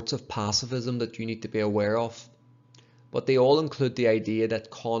different sorts of pacifism that you need to be aware of, but they all include the idea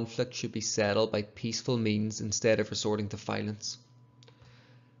that conflict should be settled by peaceful means instead of resorting to violence.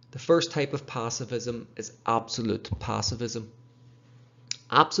 The first type of pacifism is absolute pacifism.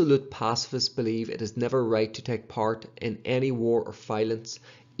 Absolute pacifists believe it is never right to take part in any war or violence,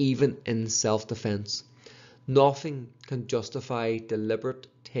 even in self-defense. Nothing can justify deliberate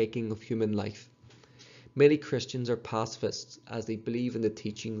taking of human life. Many Christians are pacifists as they believe in the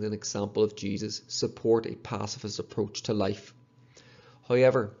teachings and example of Jesus, support a pacifist approach to life.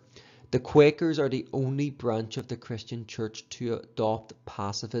 However, the Quakers are the only branch of the Christian church to adopt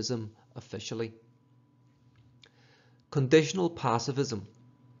pacifism officially. Conditional pacifism.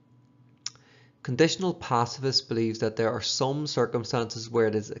 Conditional pacifist believes that there are some circumstances where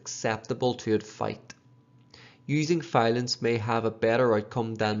it is acceptable to fight. Using violence may have a better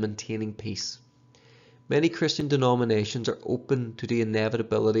outcome than maintaining peace. Many Christian denominations are open to the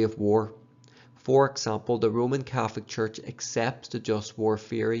inevitability of war. For example, the Roman Catholic Church accepts the just war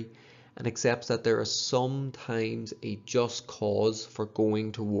theory and accepts that there is sometimes a just cause for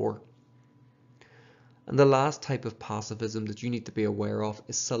going to war. And the last type of pacifism that you need to be aware of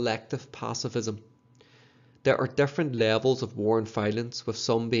is selective pacifism. There are different levels of war and violence, with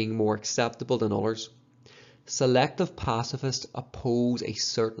some being more acceptable than others. Selective pacifists oppose a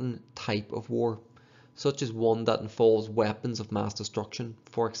certain type of war, such as one that involves weapons of mass destruction,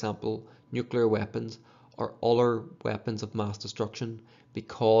 for example, nuclear weapons or other weapons of mass destruction,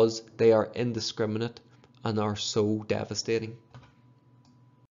 because they are indiscriminate and are so devastating.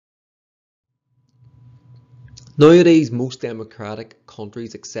 Nowadays, most democratic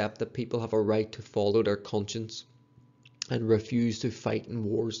countries accept that people have a right to follow their conscience and refuse to fight in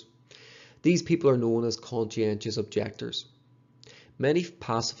wars. These people are known as conscientious objectors. Many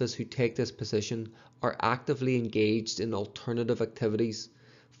pacifists who take this position are actively engaged in alternative activities.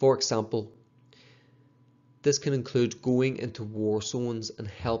 For example, this can include going into war zones and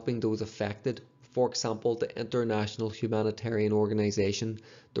helping those affected. For example, the international humanitarian organization,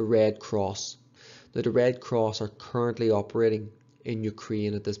 the Red Cross. Now, the Red Cross are currently operating in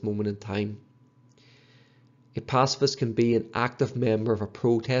Ukraine at this moment in time. A pacifist can be an active member of a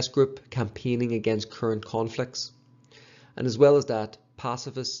protest group campaigning against current conflicts. And as well as that,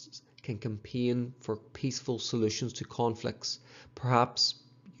 pacifists can campaign for peaceful solutions to conflicts, perhaps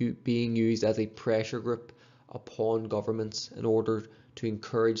being used as a pressure group upon governments in order to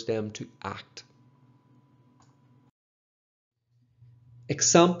encourage them to act.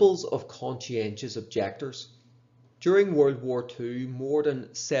 Examples of conscientious objectors. During World War II, more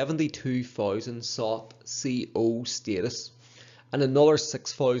than 72,000 sought CO status, and another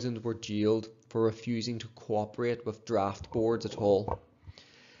 6,000 were jailed for refusing to cooperate with draft boards at all.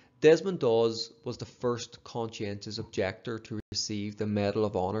 Desmond Dawes was the first conscientious objector to receive the Medal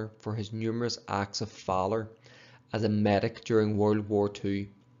of Honor for his numerous acts of valour as a medic during World War II.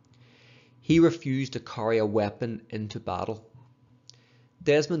 He refused to carry a weapon into battle.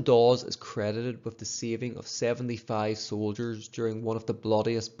 Desmond Dawes is credited with the saving of 75 soldiers during one of the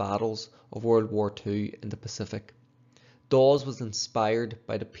bloodiest battles of World War II in the Pacific. Dawes was inspired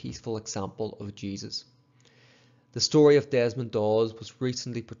by the peaceful example of Jesus. The story of Desmond Dawes was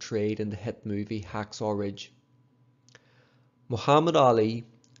recently portrayed in the hit movie Hacksaw Ridge. Muhammad Ali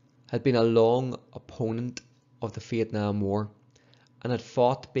had been a long opponent of the Vietnam War and had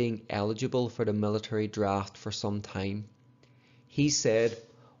fought being eligible for the military draft for some time. He said,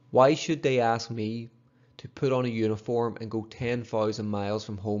 "Why should they ask me to put on a uniform and go 10,000 miles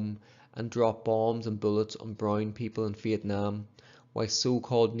from home and drop bombs and bullets on brown people in Vietnam, while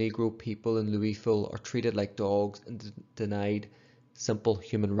so-called Negro people in Louisville are treated like dogs and denied simple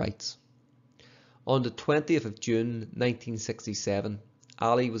human rights?" On the 20th of June 1967,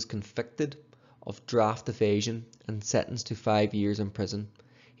 Ali was convicted of draft evasion and sentenced to 5 years in prison.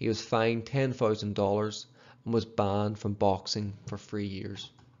 He was fined $10,000 and was banned from boxing for 3 years.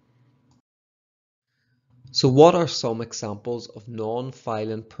 So what are some examples of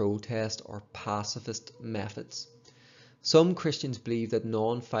non-violent protest or pacifist methods? Some Christians believe that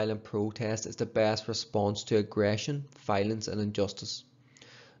non-violent protest is the best response to aggression, violence and injustice.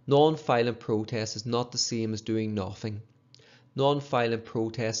 Non-violent protest is not the same as doing nothing. Non-violent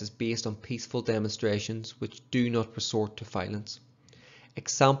protest is based on peaceful demonstrations which do not resort to violence.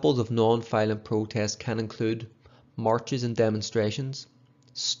 Examples of non-violent protest can include marches and demonstrations,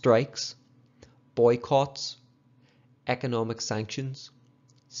 strikes, boycotts, economic sanctions,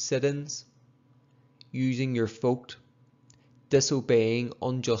 sit-ins, using your vote, disobeying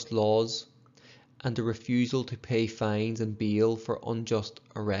unjust laws, and the refusal to pay fines and bail for unjust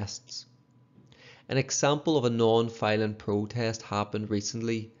arrests. An example of a non-violent protest happened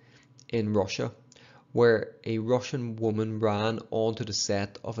recently in Russia, where a Russian woman ran onto the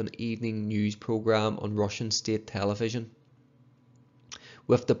set of an evening news program on Russian state television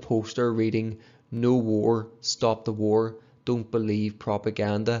with the poster reading, "No war, stop the war, don't believe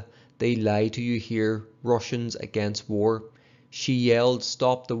propaganda, they lie to you here, Russians against war." She yelled,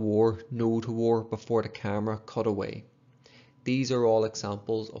 "Stop the war, no to war," before the camera cut away. These are all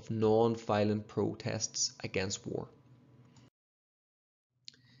examples of non-violent protests against war.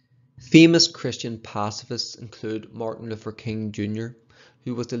 Famous Christian pacifists include Martin Luther King Jr.,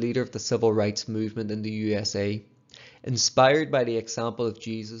 who was the leader of the civil rights movement in the USA. Inspired by the example of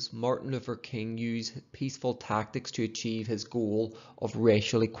Jesus, Martin Luther King used peaceful tactics to achieve his goal of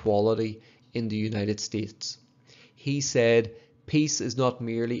racial equality in the United States. He said, "Peace is not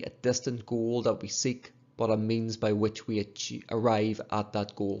merely a distant goal that we seek, but a means by which we arrive at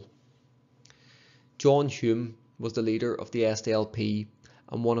that goal." John Hume was the leader of the SDLP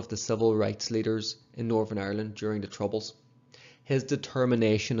and one of the civil rights leaders in Northern Ireland during the Troubles. His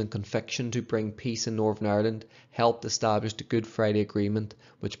determination and conviction to bring peace in Northern Ireland helped establish the Good Friday Agreement,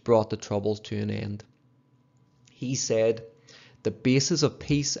 which brought the Troubles to an end. He said, "The basis of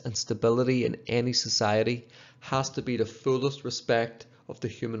peace and stability in any society has to be the fullest respect of the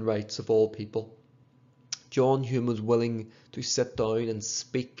human rights of all people." John Hume was willing to sit down and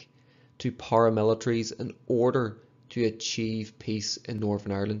speak to paramilitaries in order to achieve peace in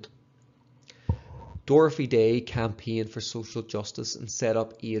Northern Ireland. Dorothy Day campaigned for social justice and set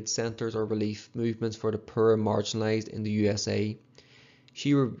up aid centres or relief movements for the poor and marginalised in the USA.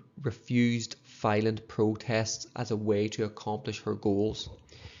 She refused violent protests as a way to accomplish her goals.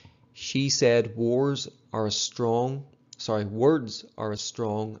 She said words are as strong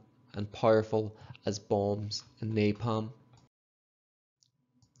and powerful as bombs and napalm.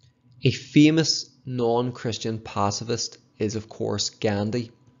 A famous non-Christian pacifist is of course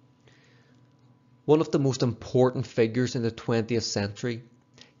Gandhi. One of the most important figures in the 20th century,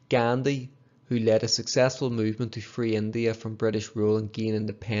 Gandhi, who led a successful movement to free India from British rule and gain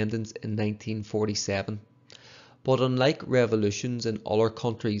independence in 1947. But unlike revolutions in other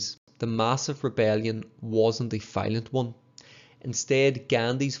countries, the massive rebellion wasn't a violent one. Instead,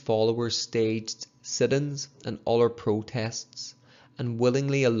 Gandhi's followers staged sit-ins and other protests and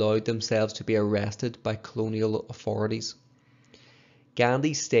willingly allowed themselves to be arrested by colonial authorities.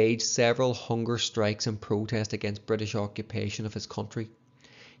 Gandhi staged several hunger strikes in protest against British occupation of his country.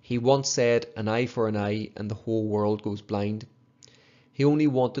 He once said, "An eye for an eye and the whole world goes blind." He only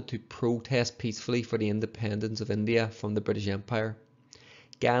wanted to protest peacefully for the independence of India from the British Empire.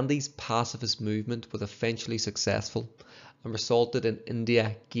 Gandhi's pacifist movement was eventually successful and resulted in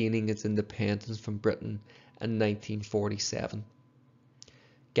India gaining its independence from Britain in 1947.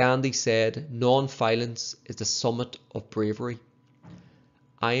 Gandhi said, "Non-violence is the summit of bravery.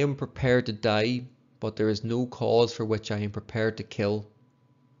 I am prepared to die, but there is no cause for which I am prepared to kill.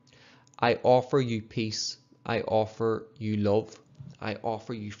 I offer you peace. I offer you love. I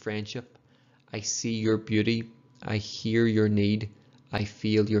offer you friendship. I see your beauty. I hear your need. I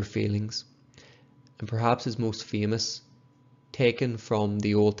feel your feelings." And perhaps his most famous, taken from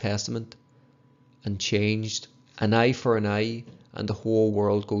the Old Testament and changed, "An eye for an eye, and the whole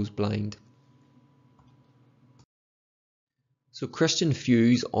world goes blind." So Christian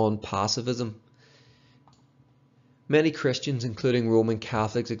views on pacifism. Many Christians, including Roman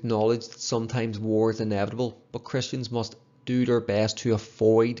Catholics, acknowledge that sometimes war is inevitable, but Christians must do their best to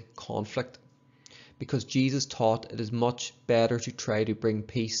avoid conflict, because Jesus taught it is much better to try to bring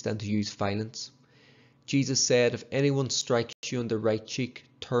peace than to use violence. Jesus said, "If anyone strikes you on the right cheek,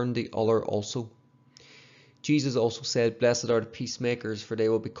 turn the other also." Jesus also said, "Blessed are the peacemakers, for they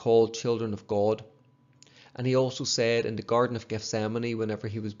will be called children of God." And he also said in the Garden of Gethsemane, whenever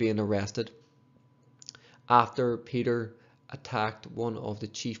he was being arrested, after Peter attacked one of the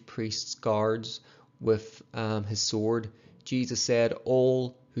chief priest's guards with his sword, Jesus said,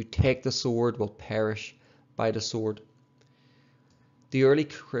 "All who take the sword will perish by the sword." The early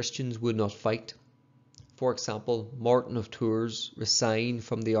Christians would not fight. For example, Martin of Tours resigned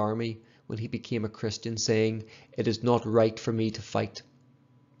from the army when he became a Christian, saying, "It is not right for me to fight."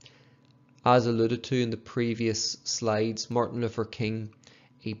 As alluded to in the previous slides, Martin Luther King,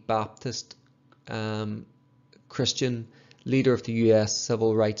 a Baptist Christian leader of the US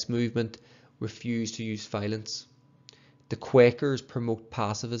civil rights movement, refused to use violence. The Quakers promote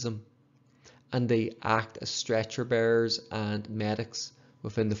pacifism, and they act as stretcher bearers and medics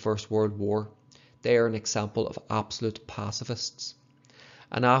within the First World War. They are an example of absolute pacifists.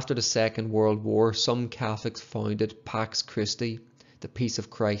 And after the Second World War, some Catholics founded Pax Christi, the Peace of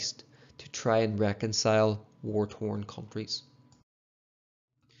Christ, to try and reconcile war-torn countries.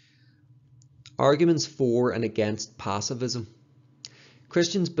 Arguments for and against pacifism.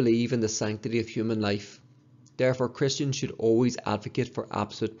 Christians believe in the sanctity of human life. Therefore, Christians should always advocate for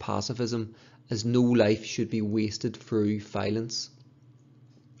absolute pacifism, as no life should be wasted through violence.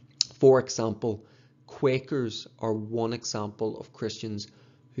 For example, Quakers are one example of Christians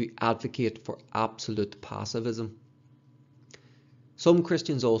who advocate for absolute pacifism. Some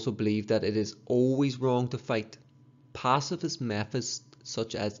Christians also believe that it is always wrong to fight. Pacifist methods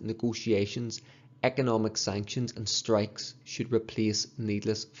such as negotiations, economic sanctions, and strikes should replace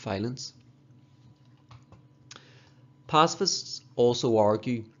needless violence. Pacifists also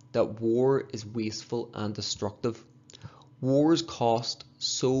argue that war is wasteful and destructive. Wars cost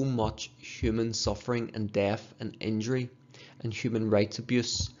so much human suffering and death and injury and human rights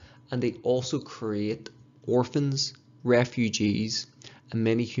abuse, and they also create orphans, refugees, and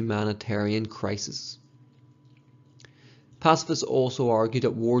many humanitarian crises. Pacifists also argue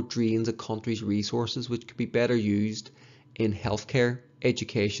that war drains a country's resources, which could be better used in healthcare,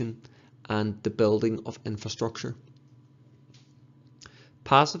 education, and the building of infrastructure.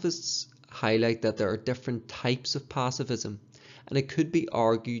 Pacifists highlight that there are different types of pacifism, and it could be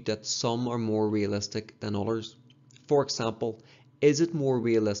argued that some are more realistic than others. For example, is it more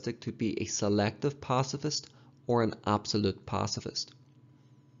realistic to be a selective pacifist or an absolute pacifist?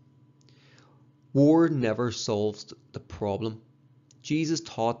 War never solves the problem. Jesus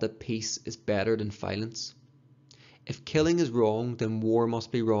taught that peace is better than violence. If killing is wrong, then war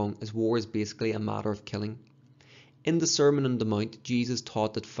must be wrong, as war is basically a matter of killing. In the Sermon on the Mount, Jesus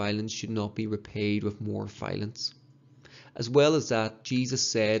taught that violence should not be repaid with more violence. As well as that, Jesus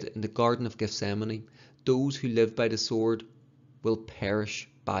said in the Garden of Gethsemane, "Those who live by the sword will perish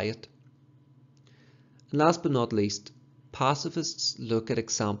by it." And last but not least, pacifists look at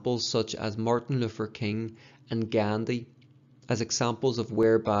examples such as Martin Luther King and Gandhi as examples of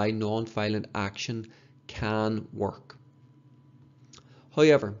whereby non-violent action can work.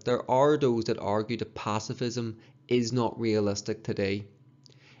 However, there are those that argue that pacifism is not realistic today.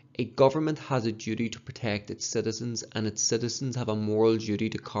 A government has a duty to protect its citizens, and its citizens have a moral duty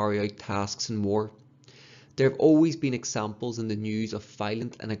to carry out tasks in war. There have always been examples in the news of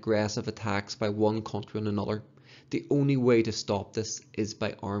violent and aggressive attacks by one country on another. The only way to stop this is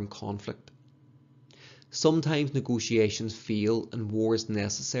by armed conflict. Sometimes negotiations fail and war is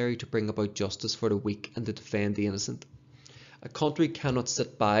necessary to bring about justice for the weak and to defend the innocent. A country cannot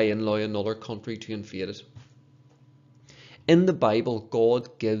sit by and allow another country to invade it. In the Bible,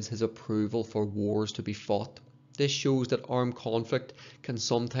 God gives his approval for wars to be fought. This shows that armed conflict can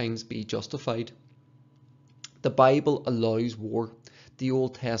sometimes be justified. The Bible allows war. The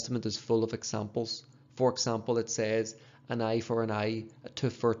Old Testament is full of examples. For example, it says an eye for an eye, a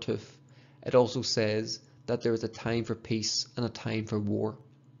tooth for a tooth. It also says that there is a time for peace and a time for war.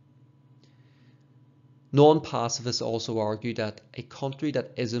 Non-pacifists also argue that a country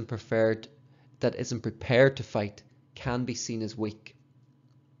that isn't prepared to fight can be seen as weak.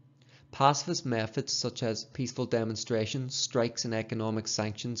 Pacifist methods such as peaceful demonstrations, strikes and economic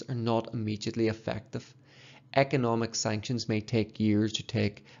sanctions are not immediately effective. Economic sanctions may take years to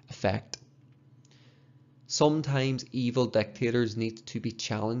take effect. Sometimes evil dictators need to be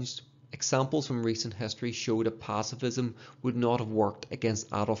challenged. Examples from recent history show that pacifism would not have worked against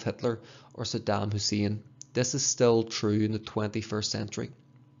Adolf Hitler or Saddam Hussein. This is still true in the 21st century.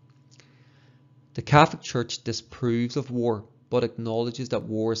 The Catholic Church disapproves of war, but acknowledges that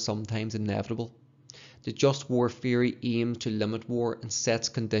war is sometimes inevitable. The just war theory aims to limit war and sets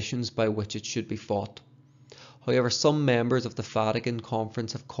conditions by which it should be fought. However, some members of the Vatican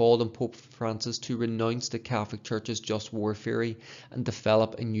Conference have called on Pope Francis to renounce the Catholic Church's just war theory and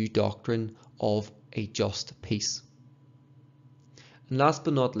develop a new doctrine of a just peace. And last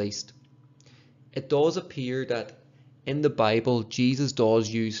but not least, it does appear that in the Bible, Jesus does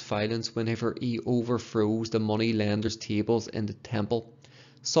use violence whenever he overthrows the money lenders' tables in the temple.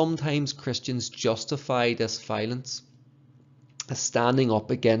 Sometimes Christians justify this violence as standing up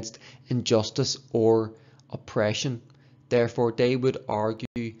against injustice or oppression. Therefore, they would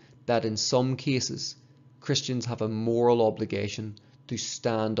argue that in some cases, Christians have a moral obligation to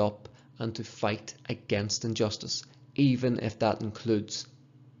stand up and to fight against injustice, even if that includes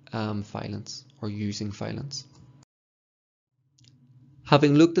violence or using violence.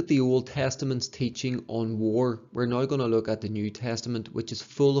 Having looked at the Old Testament's teaching on war, we're now going to look at the New Testament, which is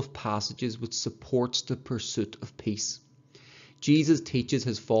full of passages which supports the pursuit of peace. Jesus teaches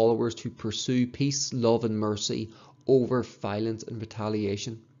his followers to pursue peace, love and mercy over violence and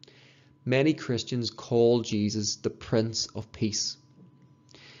retaliation. Many Christians call Jesus the Prince of Peace.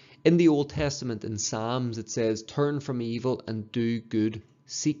 In the Old Testament, in Psalms, it says, "Turn from evil and do good,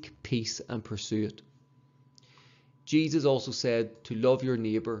 seek peace and pursue it." Jesus also said to love your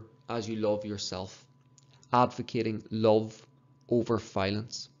neighbour as you love yourself, advocating love over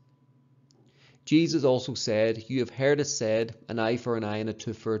violence. Jesus also said, "You have heard it said, an eye for an eye and a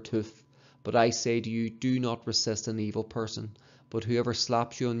tooth for a tooth. But I say to you, do not resist an evil person, but whoever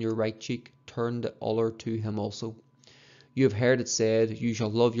slaps you on your right cheek, turn the other to him also. You have heard it said, you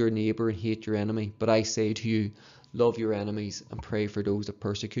shall love your neighbour and hate your enemy. But I say to you, love your enemies and pray for those that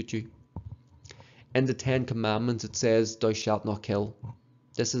persecute you." In the 10 Commandments it says, "Thou shalt not kill."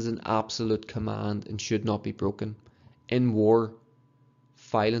 This is an absolute command and should not be broken. In war,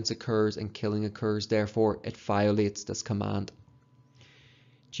 violence occurs and killing occurs, therefore it violates this command.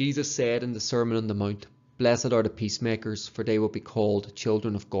 Jesus said in the Sermon on the Mount, "Blessed are the peacemakers, for they will be called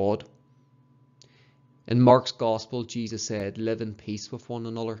children of God." In Mark's Gospel, Jesus said, "Live in peace with one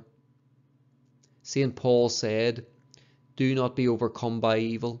another." St. Paul said, "Do not be overcome by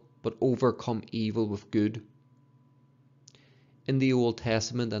evil, but overcome evil with good." In the Old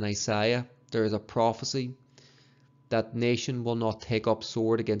Testament and Isaiah, there is a prophecy that nation will not take up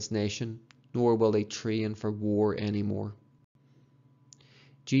sword against nation, nor will they train for war anymore.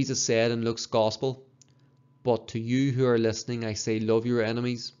 Jesus said in Luke's Gospel, "But to you who are listening, I say, love your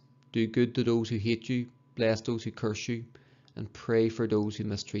enemies, do good to those who hate you, bless those who curse you, and pray for those who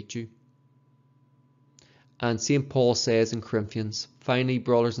mistreat you." And St. Paul says in Corinthians, "Finally,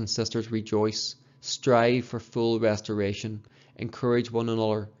 brothers and sisters, rejoice, strive for full restoration, encourage one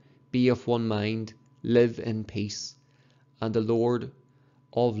another, be of one mind, live in peace, and the Lord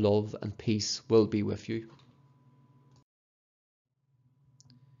of love and peace will be with you."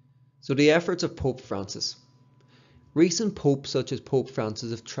 So the efforts of Pope Francis. Recent popes such as Pope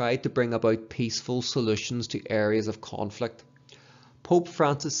Francis have tried to bring about peaceful solutions to areas of conflict. Pope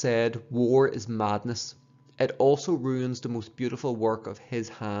Francis said, "War is madness. It also ruins the most beautiful work of his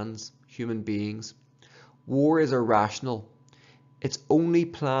hands, human beings. War is irrational. Its only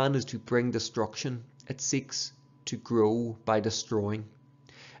plan is to bring destruction. It seeks to grow by destroying."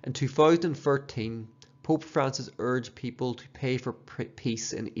 In 2013, Pope Francis urged people to pray for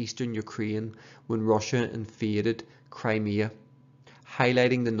peace in eastern Ukraine when Russia invaded Crimea,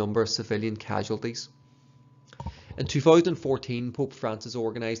 highlighting the number of civilian casualties. In 2014, Pope Francis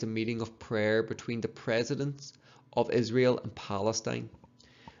organised a meeting of prayer between the presidents of Israel and Palestine.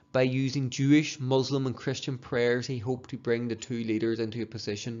 By using Jewish, Muslim and Christian prayers, he hoped to bring the two leaders into a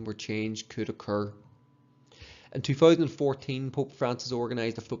position where change could occur. In 2014, Pope Francis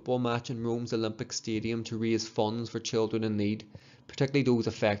organised a football match in Rome's Olympic Stadium to raise funds for children in need, particularly those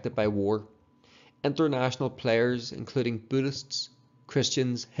affected by war. International players, including Buddhists,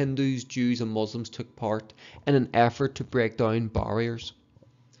 Christians, Hindus, Jews and Muslims, took part in an effort to break down barriers.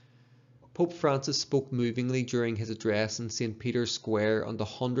 Pope Francis spoke movingly during his address in St. Peter's Square on the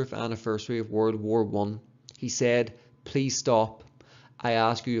 100th anniversary of World War I. He said, "Please stop. I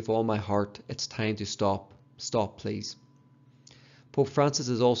ask you with all my heart, it's time to stop. Stop, please." Pope Francis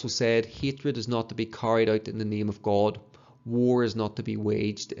has also said, hatred is not to be carried out in the name of God. War is not to be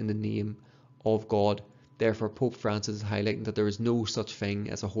waged in the name of God. Therefore, Pope Francis is highlighting that there is no such thing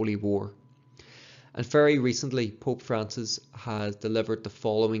as a holy war. And very recently, Pope Francis has delivered the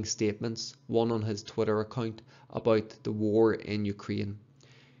following statements, one on his Twitter account, about the war in Ukraine.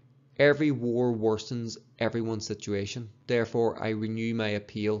 "Every war worsens everyone's situation. Therefore, I renew my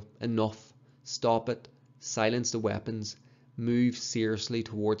appeal. Enough. Stop it. Silence the weapons. Move seriously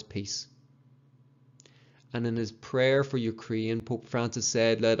towards peace." And in his prayer for Ukraine, Pope Francis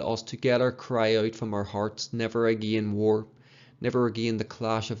said, "Let us together cry out from our hearts, never again war. Never again the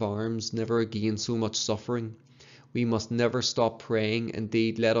clash of arms, never again so much suffering. We must never stop praying.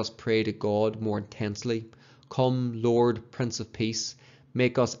 Indeed, let us pray to God more intensely. Come, Lord, Prince of Peace,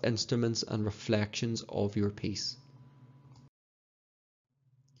 make us instruments and reflections of your peace."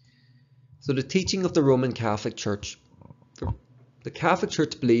 So the teaching of the Roman Catholic Church. The Catholic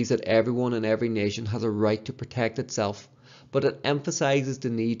Church believes that everyone in every nation has a right to protect itself, but it emphasizes the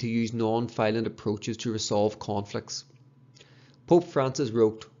need to use non-violent approaches to resolve conflicts. Pope Francis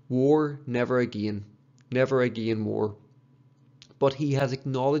wrote, "War, never again war." But he has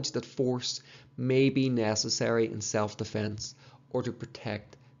acknowledged that force may be necessary in self-defense or to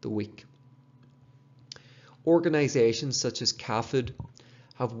protect the weak. Organizations such as CAFUD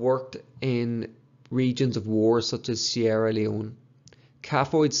have worked in regions of war such as Sierra Leone.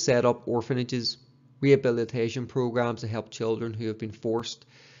 CAFUD set up orphanages, rehabilitation programs to help children who have been forced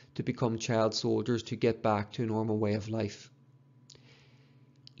to become child soldiers to get back to a normal way of life.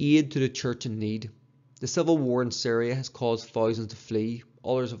 Aid to the church in need. The civil war in Syria has caused thousands to flee.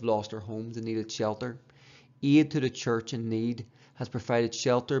 Others have lost their homes and needed shelter. Aid to the church in need has provided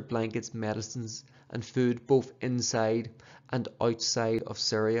shelter, blankets, medicines and food both inside and outside of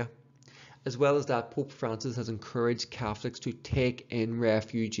Syria. As well as that, Pope Francis has encouraged Catholics to take in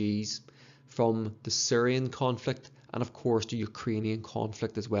refugees from the Syrian conflict and of course the Ukrainian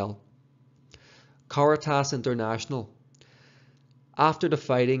conflict as well. Caritas International. After the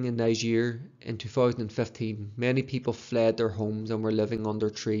fighting in Niger in 2015, many people fled their homes and were living under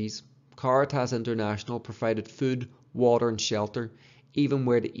trees. Caritas International provided food, water and shelter, even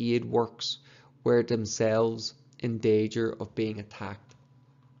where the aid works were themselves in danger of being attacked.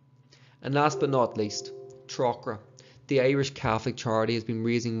 And last but not least, Trócaire. The Irish Catholic charity has been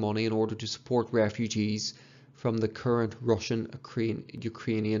raising money in order to support refugees from the current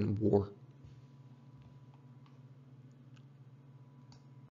Russian-Ukrainian war.